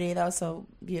so pretty. That was so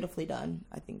beautifully done.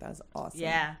 I think that was awesome.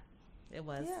 Yeah, it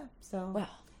was. Yeah. So Well,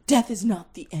 death is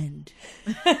not the end,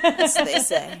 as they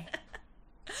say.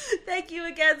 Thank you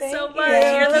again so you. much.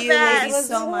 Thank You're the you, best. ladies.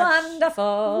 so much.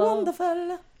 wonderful.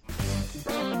 Wonderful.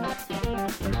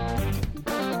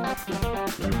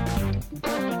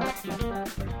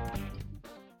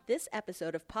 This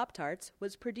episode of Pop Tarts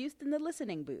was produced in the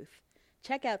Listening Booth.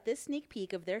 Check out this sneak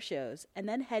peek of their shows and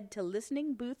then head to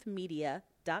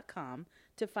listeningboothmedia.com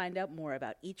to find out more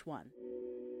about each one.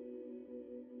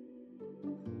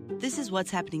 This is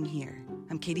What's Happening Here.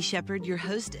 I'm Katie Shepard, your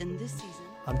host, and this season...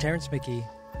 I'm Terrence Mickey,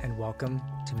 and welcome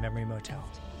to Memory Motel.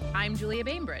 I'm Julia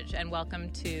Bainbridge, and welcome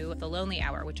to The Lonely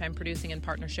Hour, which I'm producing in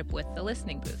partnership with The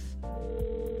Listening Booth.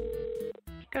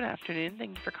 Good afternoon.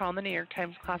 Thank you for calling the New York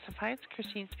Times Classifieds.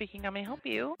 Christine speaking. How may I help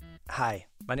you? Hi,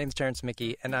 my name's Terrence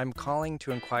Mickey, and I'm calling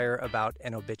to inquire about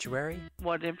an obituary.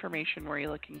 What information were you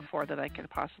looking for that I could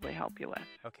possibly help you with?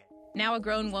 Okay. Now a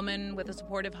grown woman with a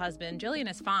supportive husband, Jillian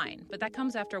is fine, but that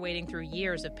comes after wading through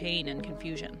years of pain and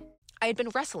confusion. I had been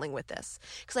wrestling with this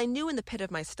because I knew in the pit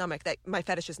of my stomach that my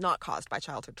fetish is not caused by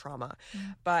childhood trauma,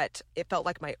 but it felt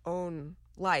like my own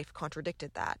life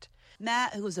contradicted that.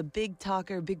 Matt, who was a big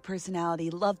talker, big personality,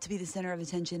 loved to be the center of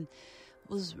attention,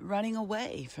 was running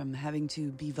away from having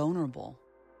to be vulnerable.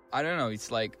 I don't know,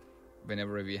 it's like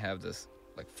whenever we have this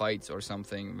like fights or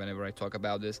something, whenever I talk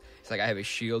about this, it's like I have a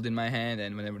shield in my hand,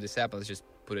 and whenever this happens, I just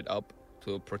put it up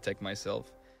to protect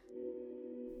myself.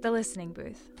 The Listening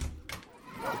Booth.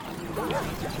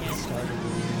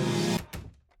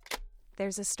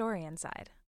 There's a story inside.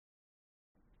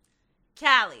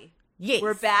 Callie. Yes.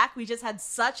 We're back. We just had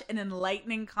such an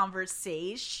enlightening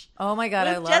conversation. Oh my God,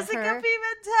 I with love Jessica her.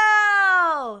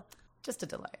 Pimentel. Just a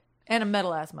delight. And a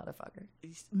metal ass motherfucker.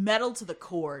 Metal to the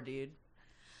core, dude.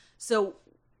 So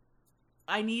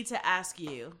I need to ask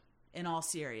you, in all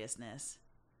seriousness,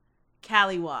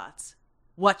 Callie Watts,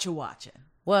 what you watching?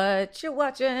 What you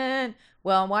watching?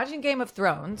 Well, I'm watching Game of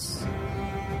Thrones.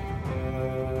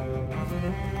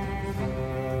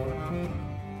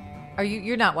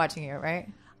 You're not watching it, right?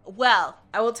 Well,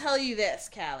 I will tell you this,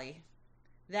 Callie,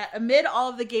 that amid all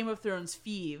of the Game of Thrones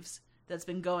thieves that's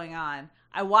been going on,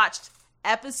 I watched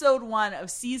episode 1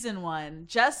 of season 1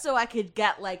 just so I could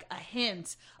get like a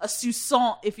hint, a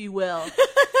soupçon, if you will,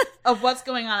 of what's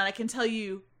going on. And I can tell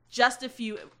you just a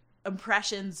few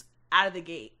impressions out of the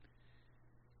gate.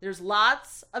 There's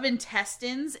lots of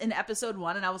intestines in episode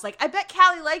 1, and I was like, I bet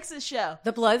Callie likes this show.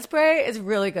 The blood spray is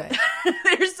really good.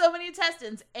 There's so many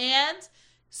intestines, and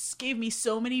gave me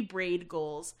so many braid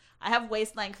goals. I have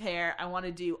waist length hair. I want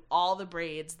to do all the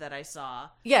braids that I saw.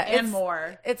 Yeah, and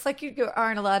more. It's like you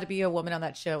aren't allowed to be a woman on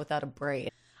that show without a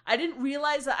braid. I didn't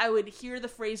realize that I would hear the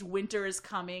phrase "winter is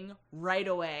coming" right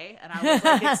away, and I was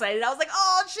like excited. I was like,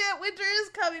 "Oh shit, winter is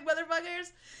coming,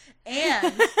 motherfuckers!"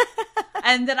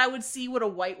 And then I would see what a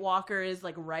White Walker is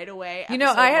like right away. You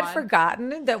know, I had 1.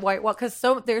 forgotten that White Walker,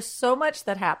 because there's so much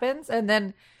that happens, and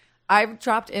then I've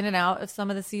dropped in and out of some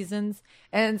of the seasons,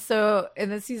 and so in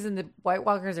this season the White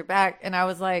Walkers are back, and I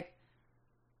was like,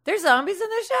 There's zombies in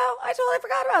the show? I totally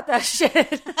forgot about that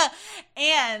shit.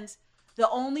 And the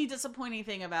only disappointing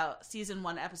thing about season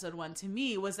 1, episode 1 to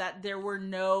me was that there were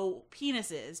no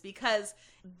penises, because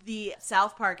the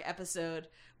South Park episode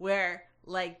where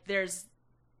like there's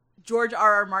George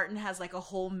R.R. Martin has like a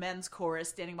whole men's chorus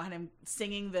standing behind him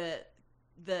singing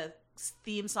the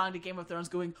theme song to Game of Thrones,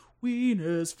 going,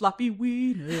 wieners, floppy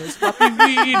wieners, floppy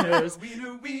wieners.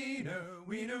 Wiener, wiener,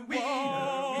 wiener,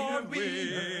 wiener,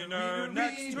 wiener,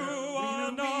 next to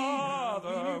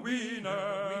another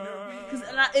wiener.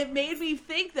 It made me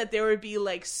think that there would be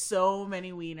like so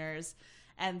many wieners,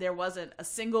 and there wasn't a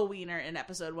single wiener in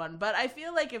episode 1. But I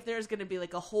feel like if there's going to be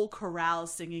like a whole chorale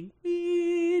singing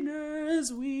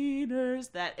wieners,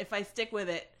 wieners, that if I stick with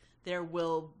it, there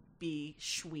will be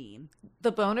schween.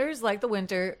 The boners, like the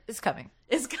winter, is coming.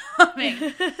 It's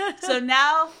coming. So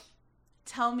now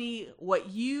tell me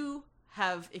what you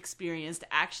have experienced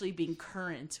actually being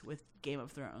current with Game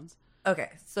of Thrones. Okay,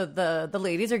 so the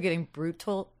ladies are getting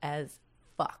brutal as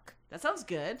fuck. That sounds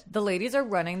good. The ladies are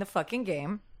running the fucking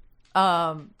game.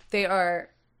 They are,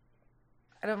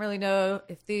 I don't really know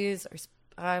if these are,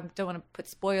 I don't want to put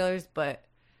spoilers, but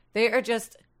they are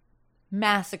just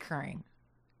massacring.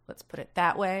 Let's put it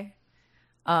that way.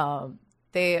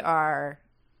 They are.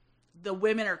 The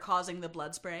women are causing the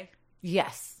blood spray.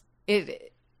 Yes.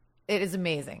 It is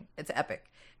amazing. It's epic.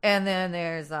 And then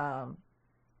there's Ed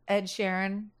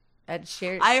Sheeran.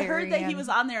 I heard that he was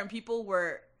on there and people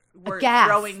were aghast.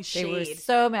 Throwing shade. They were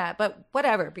so mad, but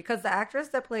whatever, because the actress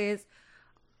that plays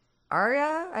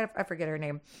Arya, I forget her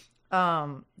name.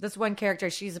 This one character,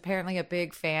 she's apparently a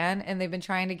big fan, and they've been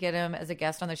trying to get him as a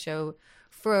guest on the show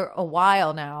for a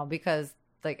while now, because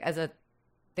like as a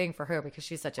thing for her, because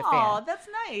she's such a fan. Oh, that's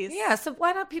nice. Yeah, so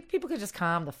why not? People could just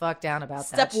calm the fuck down about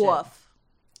that. Step off.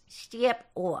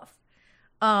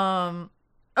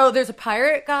 Oh, there's a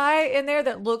pirate guy in there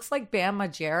that looks like Bam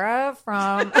Margera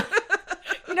from.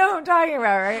 You know who I'm talking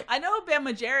about, right? I know who Bam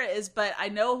Margera is, but I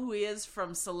know who he is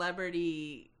from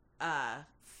Celebrity,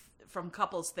 from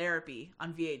Couples Therapy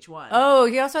on VH1. Oh,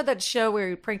 he also had that show where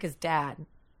he pranked his dad.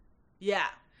 Yeah.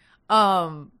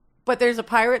 But there's a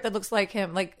pirate that looks like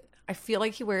him. Like, I feel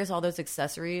like he wears all those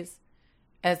accessories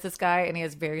as this guy, and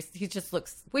he just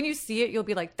looks, when you see it, you'll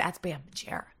be like, that's Bam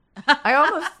Margera. I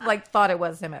almost like thought it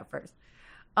was him at first.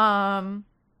 But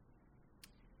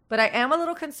I am a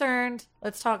little concerned.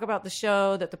 Let's talk about the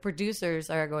show that the producers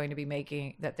are going to be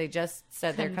making, that they just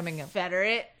said they're coming in.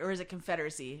 Confederate, or is it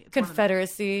Confederacy?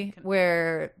 Confederacy,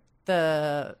 where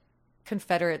the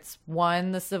Confederates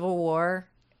won the Civil War,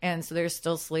 and so there's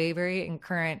still slavery in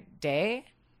current day.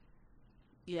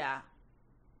 Yeah.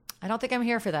 I don't think I'm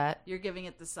here for that. You're giving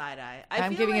it the side eye.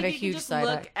 I'm giving it a huge side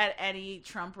eye. Look at any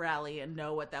Trump rally and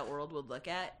know what that world would look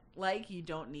at like. You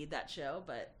don't need that show,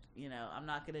 but you know, I'm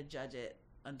not going to judge it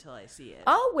until I see it.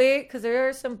 I'll wait, because there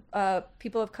are some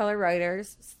people of color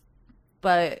writers,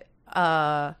 but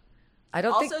I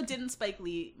don't think. Also, didn't Spike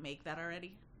Lee make that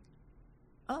already?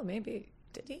 Oh, maybe.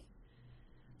 Did he?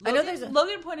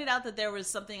 Logan pointed out that there was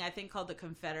something I think called the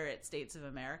Confederate States of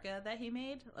America that he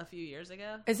made a few years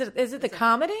ago. Is it the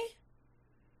comedy?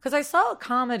 Because I saw a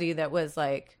comedy that was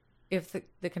like, if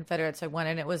the Confederates had won,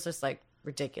 and it was just like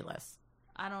ridiculous.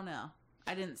 I don't know.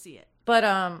 I didn't see it. But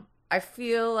I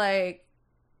feel like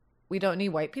we don't need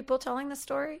white people telling the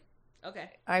story.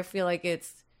 Okay. I feel like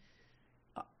it's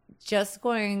just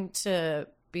going to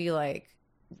be like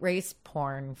race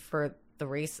porn for the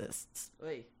racists.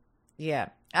 Oy. Yeah.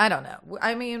 I don't know.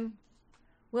 I mean,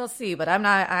 we'll see, but I'm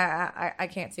not, I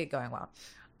can't see it going well.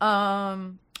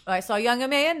 I saw Young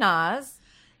M.A. and Nas.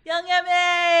 Young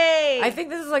M.A. I think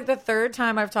this is like the third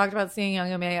time I've talked about seeing Young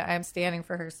M.A. I'm standing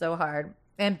for her so hard.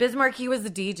 And Biz Markie was the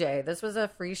DJ. This was a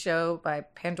free show by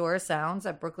Pandora Sounds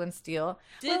at Brooklyn Steel.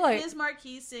 Did Biz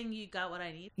Markie sing You Got What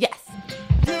I Need? Yes.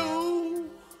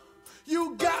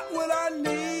 You got what I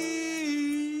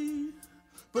need,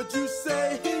 but you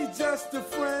say he's just a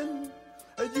friend.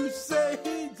 And you say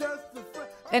he's just a friend.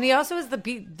 And he also is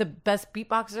the best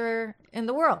beatboxer in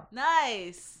the world.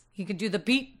 Nice. He could do the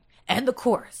beat and the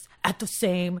chorus at the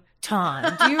same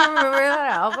time. Do you remember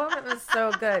that album? It was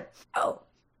so good. Oh,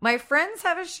 my friends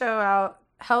have a show out,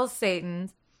 Hell's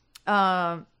Satan. It's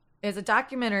a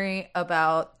documentary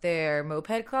about their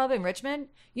moped club in Richmond.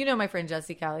 You know my friend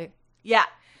Jessie Callie. Yeah.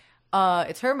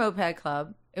 It's her moped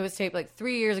club. It was taped like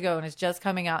 3 years ago, and it's just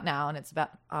coming out now. And it's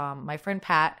about my friend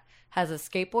Pat has a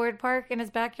skateboard park in his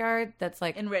backyard that's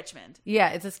like in Richmond.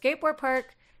 Yeah, it's a skateboard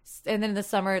park, and then in the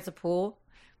summer it's a pool.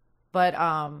 But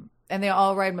and they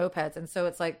all ride mopeds, and so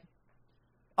it's like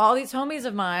all these homies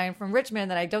of mine from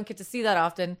Richmond that I don't get to see that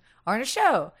often are in a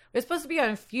show. It's supposed to be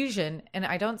on Fusion, and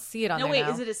I don't see it on No, there wait,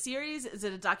 now. is it a series? Is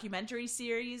it a documentary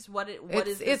series? What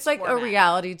is this It's like format? a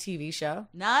reality TV show.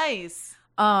 Nice.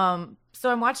 So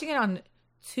I'm watching it on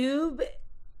Tube,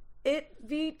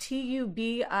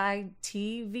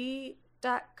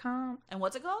 VTUBITV.com. And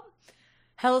what's it called?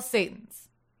 Hell's Satans.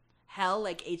 Hell,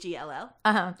 like HELL?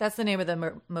 That's the name of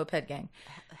the moped gang.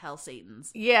 Hell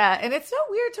Satans. Yeah, and it's so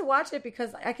weird to watch it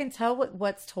because I can tell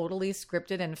what's totally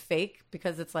scripted and fake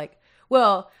because it's like,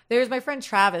 well, there's my friend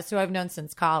Travis who I've known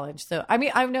since college. So, I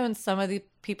mean, I've known some of the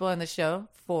people in the show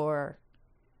for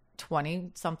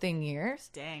 20-something years.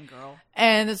 Dang, girl.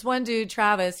 And this one dude,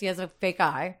 Travis, he has a fake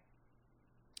eye.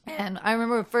 And I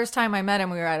remember the first time I met him,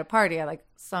 we were at a party at like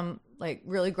some like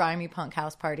really grimy punk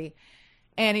house party.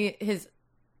 And he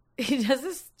does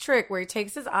this trick where he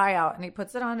takes his eye out and he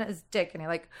puts it on his dick and he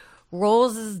like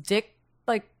rolls his dick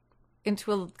like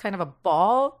into a kind of a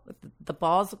ball. The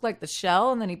balls look like the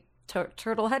shell, and then he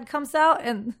turtle head comes out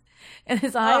and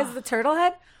his eye is the turtle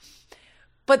head.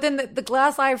 But then the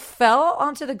glass eye fell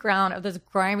onto the ground of this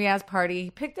grimy ass party.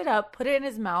 He picked it up, put it in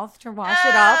his mouth to wash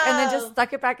it off, and then just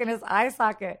stuck it back in his eye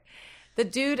socket. The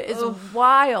dude is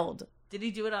wild. Did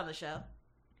he do it on the show?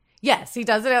 Yes, he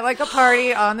does it at like a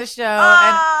party on the show. And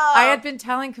I had been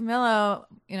telling Camilo,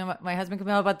 you know, my husband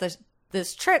Camilo, about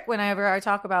this trick whenever I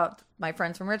talk about my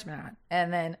friends from Richmond.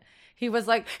 And then he was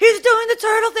like, he's doing the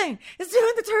turtle thing. He's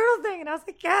doing the turtle thing. And I was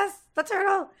like, yes, the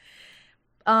turtle.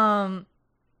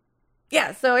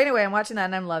 Yeah, so anyway, I'm watching that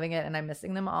and I'm loving it and I'm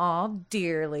missing them all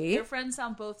dearly. Your friends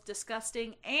sound both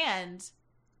disgusting and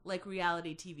like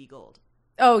reality TV gold.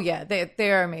 Oh, yeah,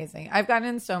 they are amazing. I've gotten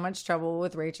in so much trouble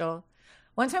with Rachel.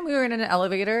 One time we were in an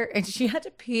elevator and she had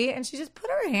to pee and she just put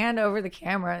her hand over the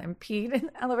camera and peed in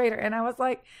the elevator. And I was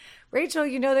like, Rachel,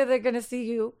 you know that they're going to see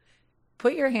you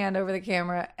put your hand over the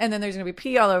camera and then there's going to be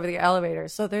pee all over the elevator.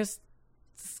 So there's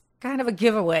kind of a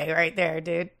giveaway right there,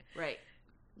 dude. Right.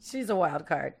 She's a wild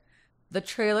card. The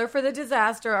trailer for The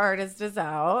Disaster Artist is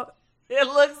out. It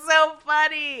looks so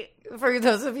funny. For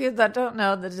those of you that don't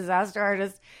know, The Disaster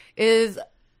Artist is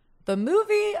the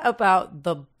movie about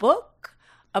the book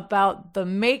about the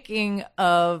making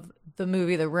of the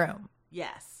movie The Room.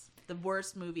 Yes. The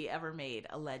worst movie ever made,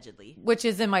 allegedly. Which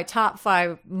is in my top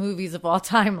 5 movies of all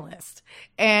time list.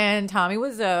 And Tommy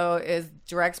Wiseau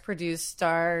directs, produced,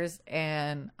 stars,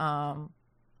 and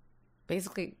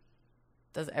basically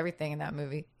does everything in that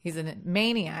movie. He's a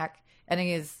maniac, and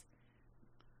he is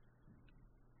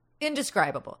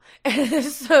indescribable.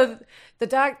 So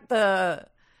the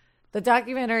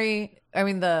documentary, I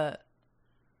mean the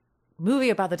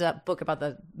movie about the book about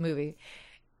the movie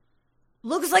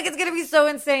looks like it's going to be so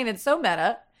insane. It's so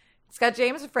meta. It's got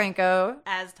James Franco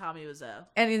as Tommy Wiseau.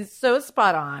 And he's so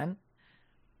spot on.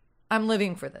 I'm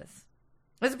living for this.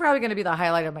 This is probably going to be the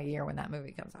highlight of my year when that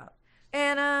movie comes out.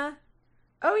 And,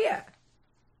 oh yeah.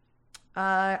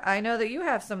 I know that you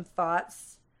have some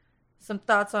thoughts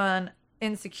on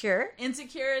Insecure.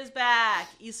 Insecure is back.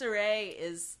 Issa Rae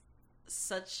is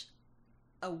such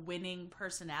a winning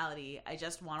personality. I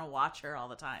just want to watch her all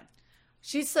the time.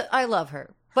 I love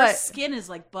her. Her But skin is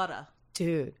like butter.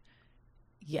 Dude.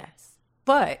 Yes.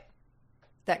 But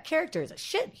that character is a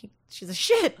shit. She's a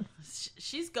shit.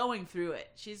 She's going through it.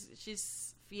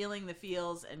 She's feeling the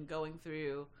feels and going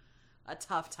through a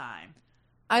tough time.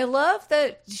 I love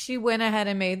that she went ahead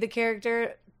and made the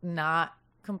character not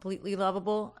completely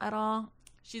lovable at all.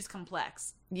 She's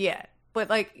complex. Yeah. But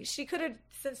like she could have,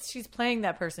 since she's playing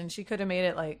that person, she could have made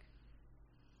it like,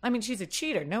 I mean, she's a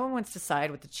cheater. No one wants to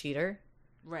side with the cheater.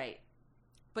 Right.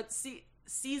 But see,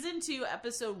 season 2,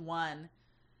 episode 1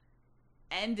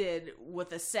 ended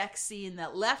with a sex scene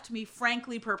that left me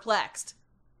frankly perplexed.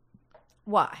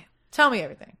 Why? Tell me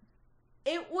everything.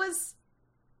 It was,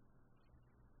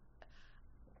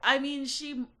 I mean,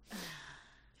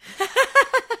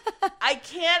 I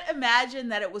can't imagine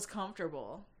that it was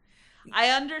comfortable. I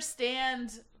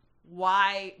understand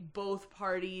why both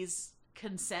parties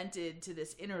consented to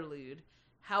this interlude.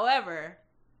 However,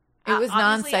 it was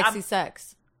non-sexy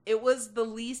sex. It was the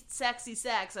least sexy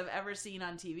sex I've ever seen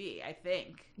on TV, I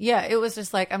think. Yeah, it was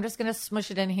just like, I'm just going to smush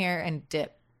it in here and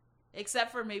dip.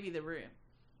 Except for maybe The Room.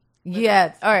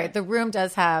 Yeah, all right. The Room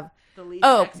does have the least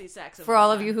sexy sex of for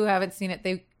all of you who haven't seen it,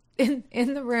 they in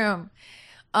The Room,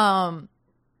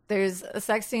 there's a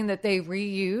sex scene that they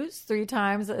reuse 3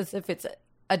 times as if it's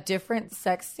a different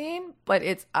sex scene, but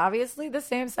it's obviously the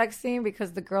same sex scene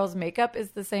because the girl's makeup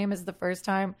is the same as the first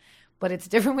time, but it's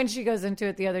different when she goes into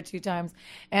it the other 2 times.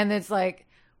 And it's like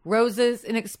roses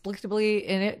inexplicably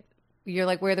in it. You're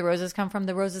like, where the roses come from?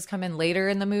 The roses come in later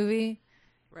in the movie.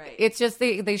 Right. It's just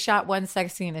they shot one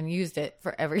sex scene and used it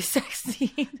for every sex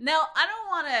scene. Now, I don't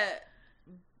want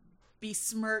to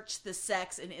besmirch the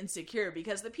sex in Insecure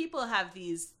because the people have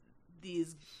these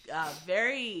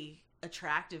very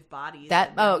attractive bodies.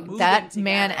 That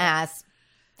man ass.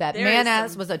 That There man is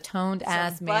ass some- was a toned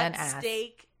ass some man butt ass.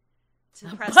 steak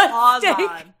to press Butt pause steak.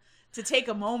 on to take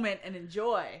a moment and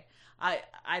enjoy.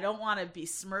 I don't want to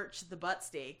besmirch the butt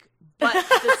steak, but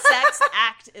the sex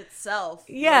act itself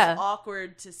Yeah. was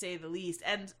awkward to say the least,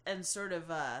 and sort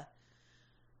of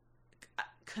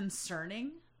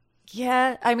concerning.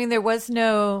 Yeah, I mean there was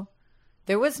no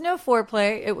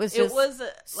foreplay. It was just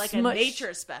like smush. a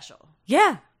nature special.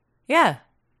 Yeah. Yeah.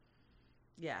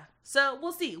 So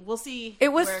we'll see.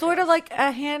 It was where sort of goes. like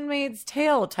a Handmaid's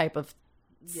Tale type of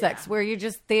sex where you're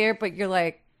just there, but you're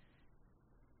like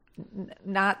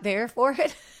not there for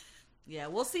it. Yeah,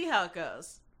 we'll see how it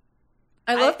goes.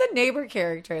 I love the neighbor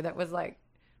character that was like,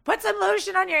 put some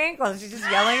lotion on your ankles. She's just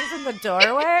yelling from the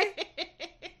doorway.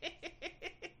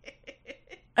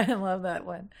 I love that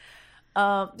one.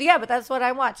 Yeah, but that's what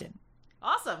I'm watching.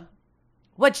 Awesome.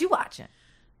 What you watching?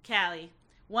 Callie.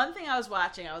 One thing I was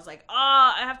watching, I was like,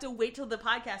 I have to wait till the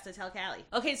podcast to tell Callie.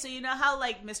 Okay, so you know how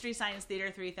like Mystery Science Theater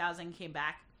 3000 came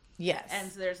back? Yes. And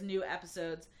so there's new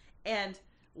episodes. And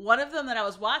one of them that I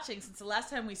was watching since the last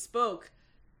time we spoke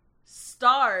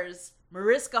stars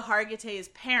Mariska Hargitay's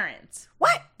parents.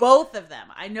 What? Both of them.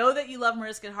 I know that you love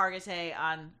Mariska Hargitay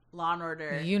on Law &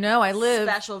 Order. You know I live.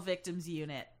 Special Victims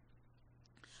Unit.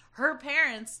 Her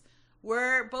parents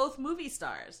were both movie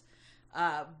stars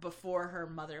before her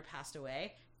mother passed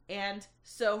away. And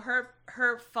so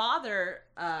her father,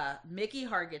 Mickey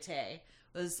Hargitay,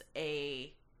 was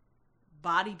a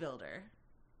bodybuilder.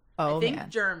 Oh, I think man.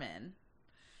 German.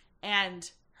 And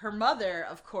her mother,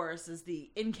 of course, is the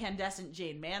incandescent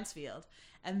Jane Mansfield.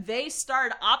 And they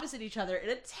starred opposite each other in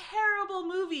a terrible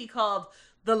movie called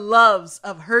The Loves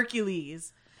of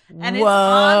Hercules. And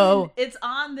Whoa. it's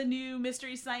on the new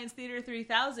Mystery Science Theater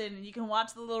 3000, and you can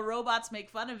watch the little robots make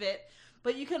fun of it.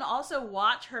 But you can also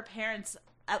watch her parents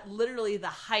at literally the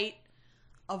height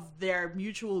of their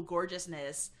mutual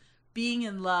gorgeousness, being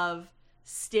in love,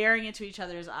 staring into each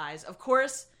other's eyes. Of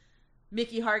course,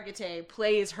 Mickey Hargitay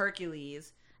plays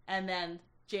Hercules, and then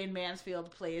Jane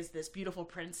Mansfield plays this beautiful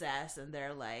princess, and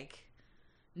they're like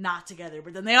not together,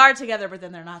 but then they are together, but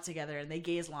then they're not together, and they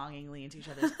gaze longingly into each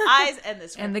other's eyes, and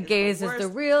this And the gaze is the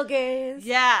real gaze.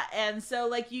 Yeah, and so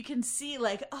like you can see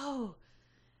like, oh,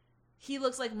 he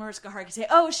looks like Mariska Hargitay.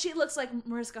 Oh, she looks like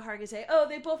Mariska Hargitay. Oh,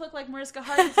 they both look like Mariska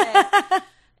Hargitay.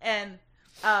 And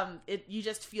you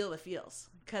just feel the feels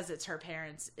because it's her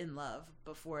parents in love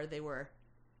before they were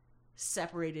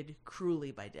separated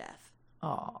cruelly by death.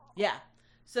 Oh. Yeah.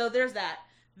 So there's that.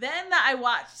 Then I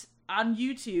watched on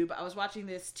YouTube, I was watching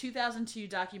this 2002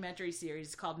 documentary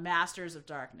series called Masters of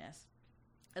Darkness.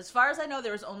 As far as I know,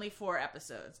 there was only 4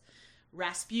 episodes.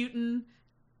 Rasputin,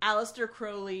 Aleister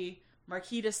Crowley,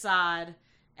 Marquis de Sade,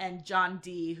 and John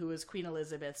Dee, who was Queen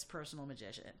Elizabeth's personal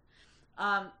magician.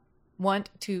 Want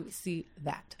to see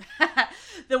that.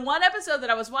 The one episode that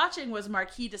I was watching was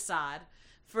Marquis de Sade.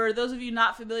 For those of you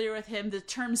not familiar with him, the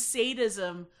term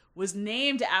sadism was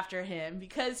named after him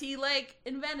because he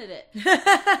invented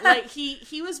it.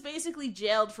 He was basically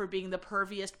jailed for being the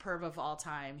perviest perv of all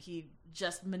time. He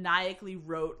just maniacally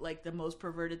wrote the most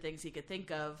perverted things he could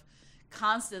think of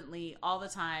constantly all the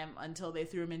time until they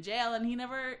threw him in jail, and he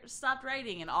never stopped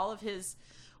writing, and all of his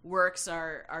works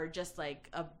are just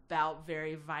about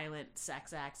very violent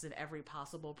sex acts in every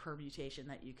possible permutation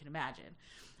that you can imagine.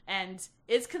 And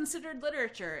it's considered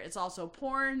literature. It's also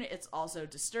porn, it's also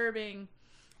disturbing.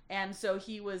 And so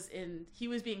he was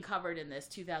being covered in this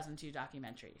 2002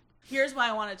 documentary. Here's why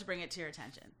I wanted to bring it to your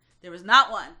attention. There was not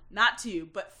one, not two,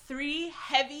 but 3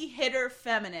 heavy hitter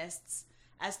feminists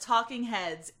as talking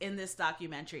heads in this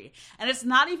documentary. And it's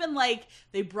not even like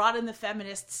they brought in the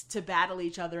feminists to battle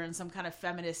each other in some kind of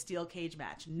feminist steel cage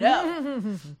match.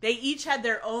 No. They each had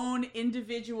their own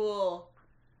individual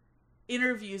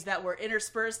interviews that were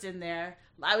interspersed in there.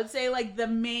 I would say the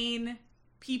main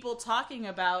people talking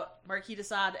about Marquis de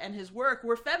Sade and his work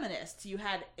were feminists. You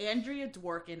had Andrea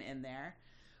Dworkin in there,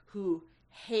 who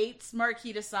hates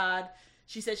Marquis de Sade.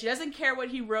 She said she doesn't care what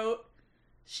he wrote.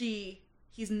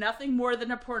 He's nothing more than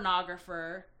a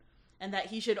pornographer, and that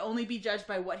he should only be judged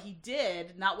by what he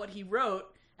did, not what he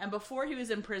wrote. And before he was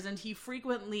imprisoned, he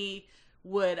frequently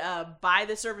would buy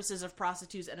the services of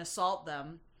prostitutes and assault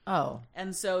them. Oh.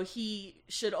 And so he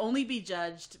should only be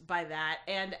judged by that,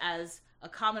 and as a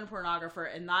common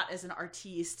pornographer, and not as an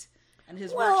artiste. And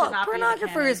his work should not be in the canon.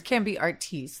 pornographers can be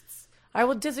artistes. I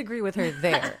will disagree with her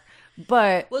there.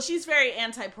 But well, she's very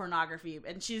anti-pornography,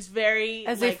 and she's very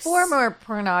as a former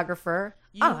pornographer,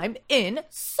 I'm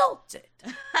insulted.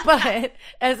 But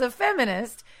as a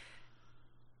feminist,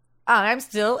 I'm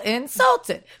still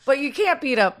insulted. But you can't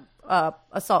beat up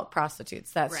assault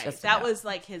prostitutes. That's right. just that was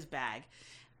like his bag.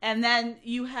 And then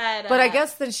you had, but I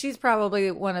guess that she's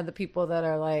probably one of the people that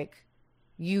are like,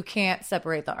 you can't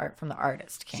separate the art from the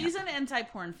artist. Can't. She's an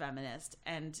anti-porn feminist,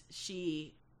 and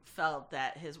she felt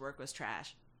that his work was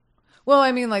trash. Well,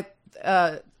 I mean, like,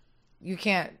 you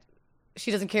can't. She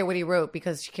doesn't care what he wrote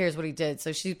because she cares what he did.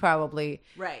 So she's probably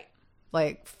right.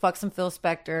 Like, fuck some Phil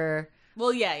Spector.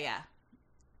 Well, yeah.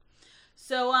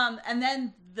 So, and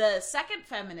then the second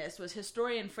feminist was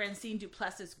historian Francine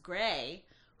Duplessis Gray,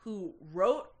 who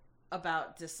wrote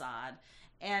about Desaad,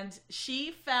 and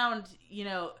she found,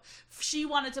 she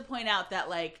wanted to point out that,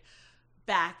 like,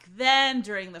 back then,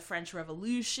 during the French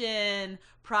Revolution,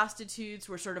 prostitutes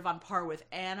were sort of on par with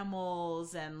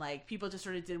animals, and, like, people just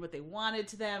sort of did what they wanted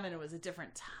to them, and it was a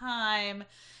different time.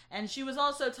 And she was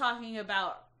also talking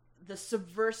about the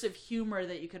subversive humor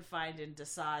that you could find in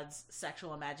Desaad's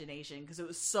sexual imagination, because it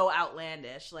was so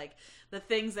outlandish. Like, the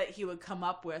things that he would come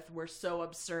up with were so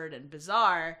absurd and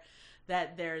bizarre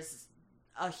that there's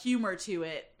a humor to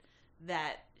it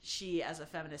that she, as a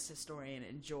feminist historian,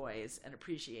 enjoys and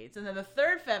appreciates. And then the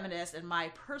third feminist, and my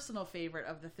personal favorite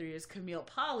of the three, is Camille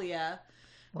Paglia.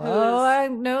 Oh, I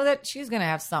know that she's going to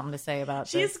have something to say about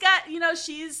this. She's got,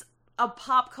 she's a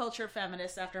pop culture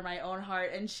feminist after my own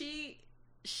heart, and she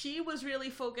was really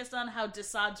focused on how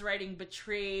Desaad's writing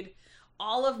betrayed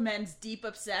all of men's deep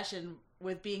obsession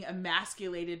with being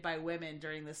emasculated by women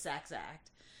during the sex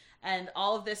act. And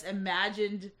all of this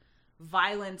imagined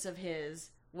violence of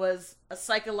his was a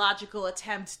psychological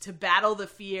attempt to battle the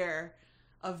fear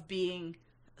of being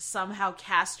somehow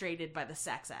castrated by the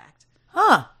sex act.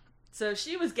 Huh. So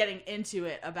she was getting into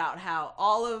it about how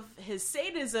all of his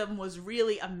sadism was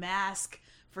really a mask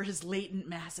for his latent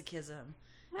masochism.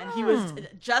 And he was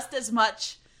just as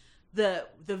much the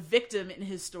victim in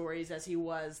his stories as he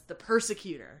was the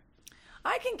persecutor.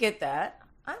 I can get that.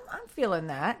 I'm feeling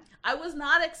that. I was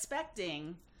not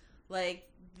expecting, like,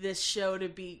 this show to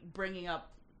be bringing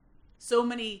up so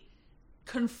many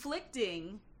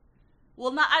conflicting,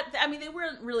 well, not, I mean, they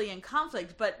weren't really in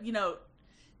conflict, but,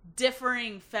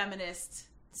 differing feminist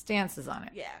stances on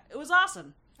it. Yeah, it was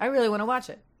awesome. I really want to watch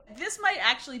it. This might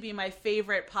actually be my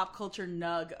favorite pop culture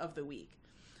nug of the week.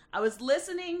 I was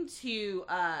listening to,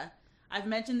 I've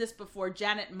mentioned this before,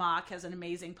 Janet Mock has an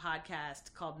amazing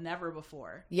podcast called Never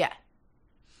Before. Yeah.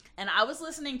 And I was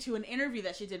listening to an interview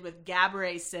that she did with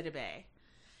Gabourey Sidibe.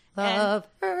 Love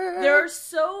her. There are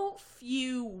so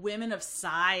few women of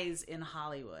size in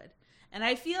Hollywood. And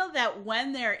I feel that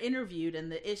when they're interviewed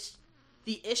and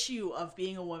the issue of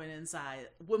being a woman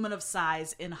of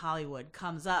size in Hollywood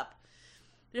comes up,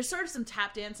 there's sort of some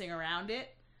tap dancing around it,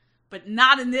 but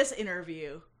not in this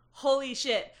interview. Holy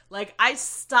shit. Like, I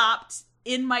stopped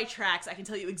in my tracks. I can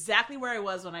tell you exactly where I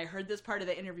was when I heard this part of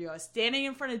the interview. I was standing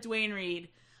in front of Duane Reade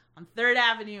on 3rd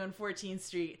Avenue and 14th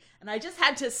Street, and I just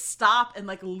had to stop and,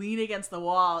 like, lean against the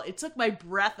wall. It took my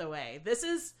breath away. This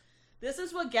is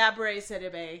what Gabourey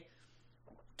Sidibe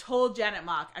told Janet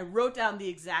Mock. I wrote down the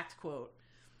exact quote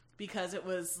because it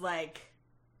was, like,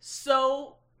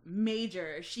 so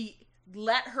major. She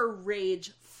let her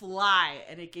rage fly,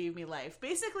 and it gave me life.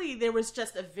 Basically, there was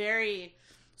just a very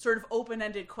sort of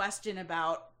open-ended question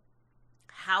about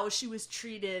how she was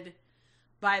treated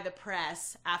by the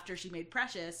press after she made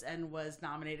Precious and was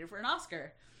nominated for an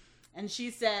Oscar. And she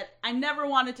said, I never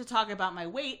wanted to talk about my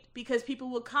weight because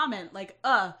people would comment like,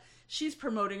 she's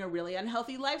promoting a really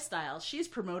unhealthy lifestyle. She's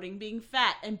promoting being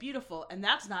fat and beautiful, and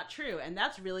that's not true, and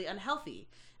that's really unhealthy.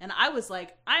 And I was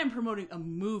like, I am promoting a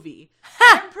movie.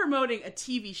 I'm promoting a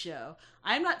TV show.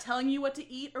 I'm not telling you what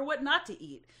to eat or what not to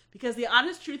eat. Because the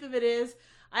honest truth of it is,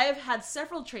 I have had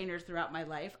several trainers throughout my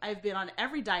life. I've been on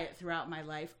every diet throughout my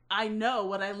life. I know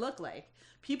what I look like.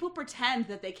 People pretend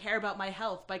that they care about my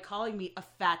health by calling me a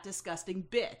fat, disgusting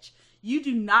bitch. You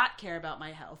do not care about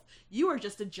my health. You are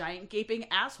just a giant gaping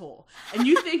asshole. And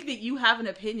you think that you have an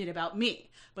opinion about me.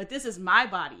 But this is my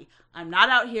body. I'm not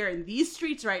out here in these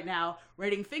streets right now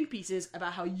writing think pieces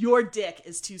about how your dick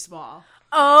is too small.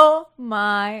 Oh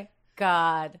my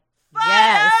God. Fire!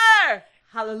 Yes.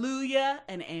 Hallelujah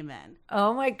and amen.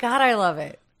 Oh my God, I love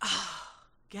it.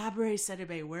 Gabourey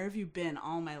Sidibe, where have you been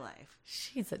all my life?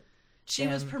 She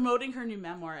was promoting her new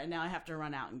memoir, and now I have to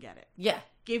run out and get it. Yeah.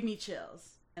 Gave me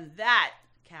chills. And that,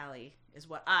 Callie, is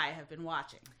what I have been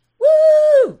watching.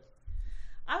 Woo!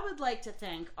 I would like to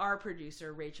thank our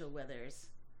producer, Rachel Withers,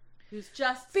 who's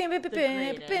just the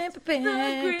greatest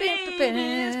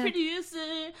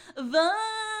producer of all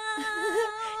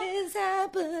is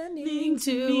happening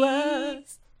to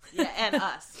us. Yeah, and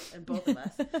us, and both of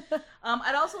us.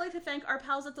 I'd also like to thank our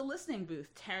pals at the listening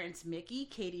booth, Terrence Mickey,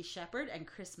 Katie Shepard, and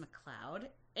Chris McLeod,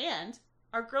 and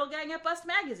our girl gang at Bust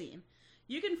Magazine.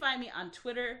 You can find me on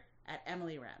Twitter at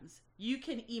Emily Rems. You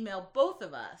can email both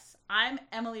of us. I'm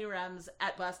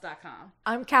EmilyRems@bust.com.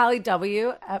 I'm Callie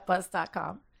W. at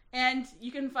bust.com. And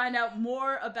you can find out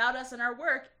more about us and our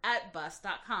work at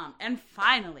bust.com. And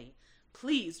finally,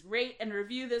 please rate and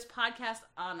review this podcast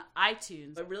on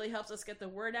iTunes. It really helps us get the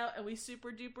word out, and we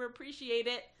super duper appreciate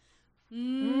it.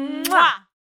 Mwah!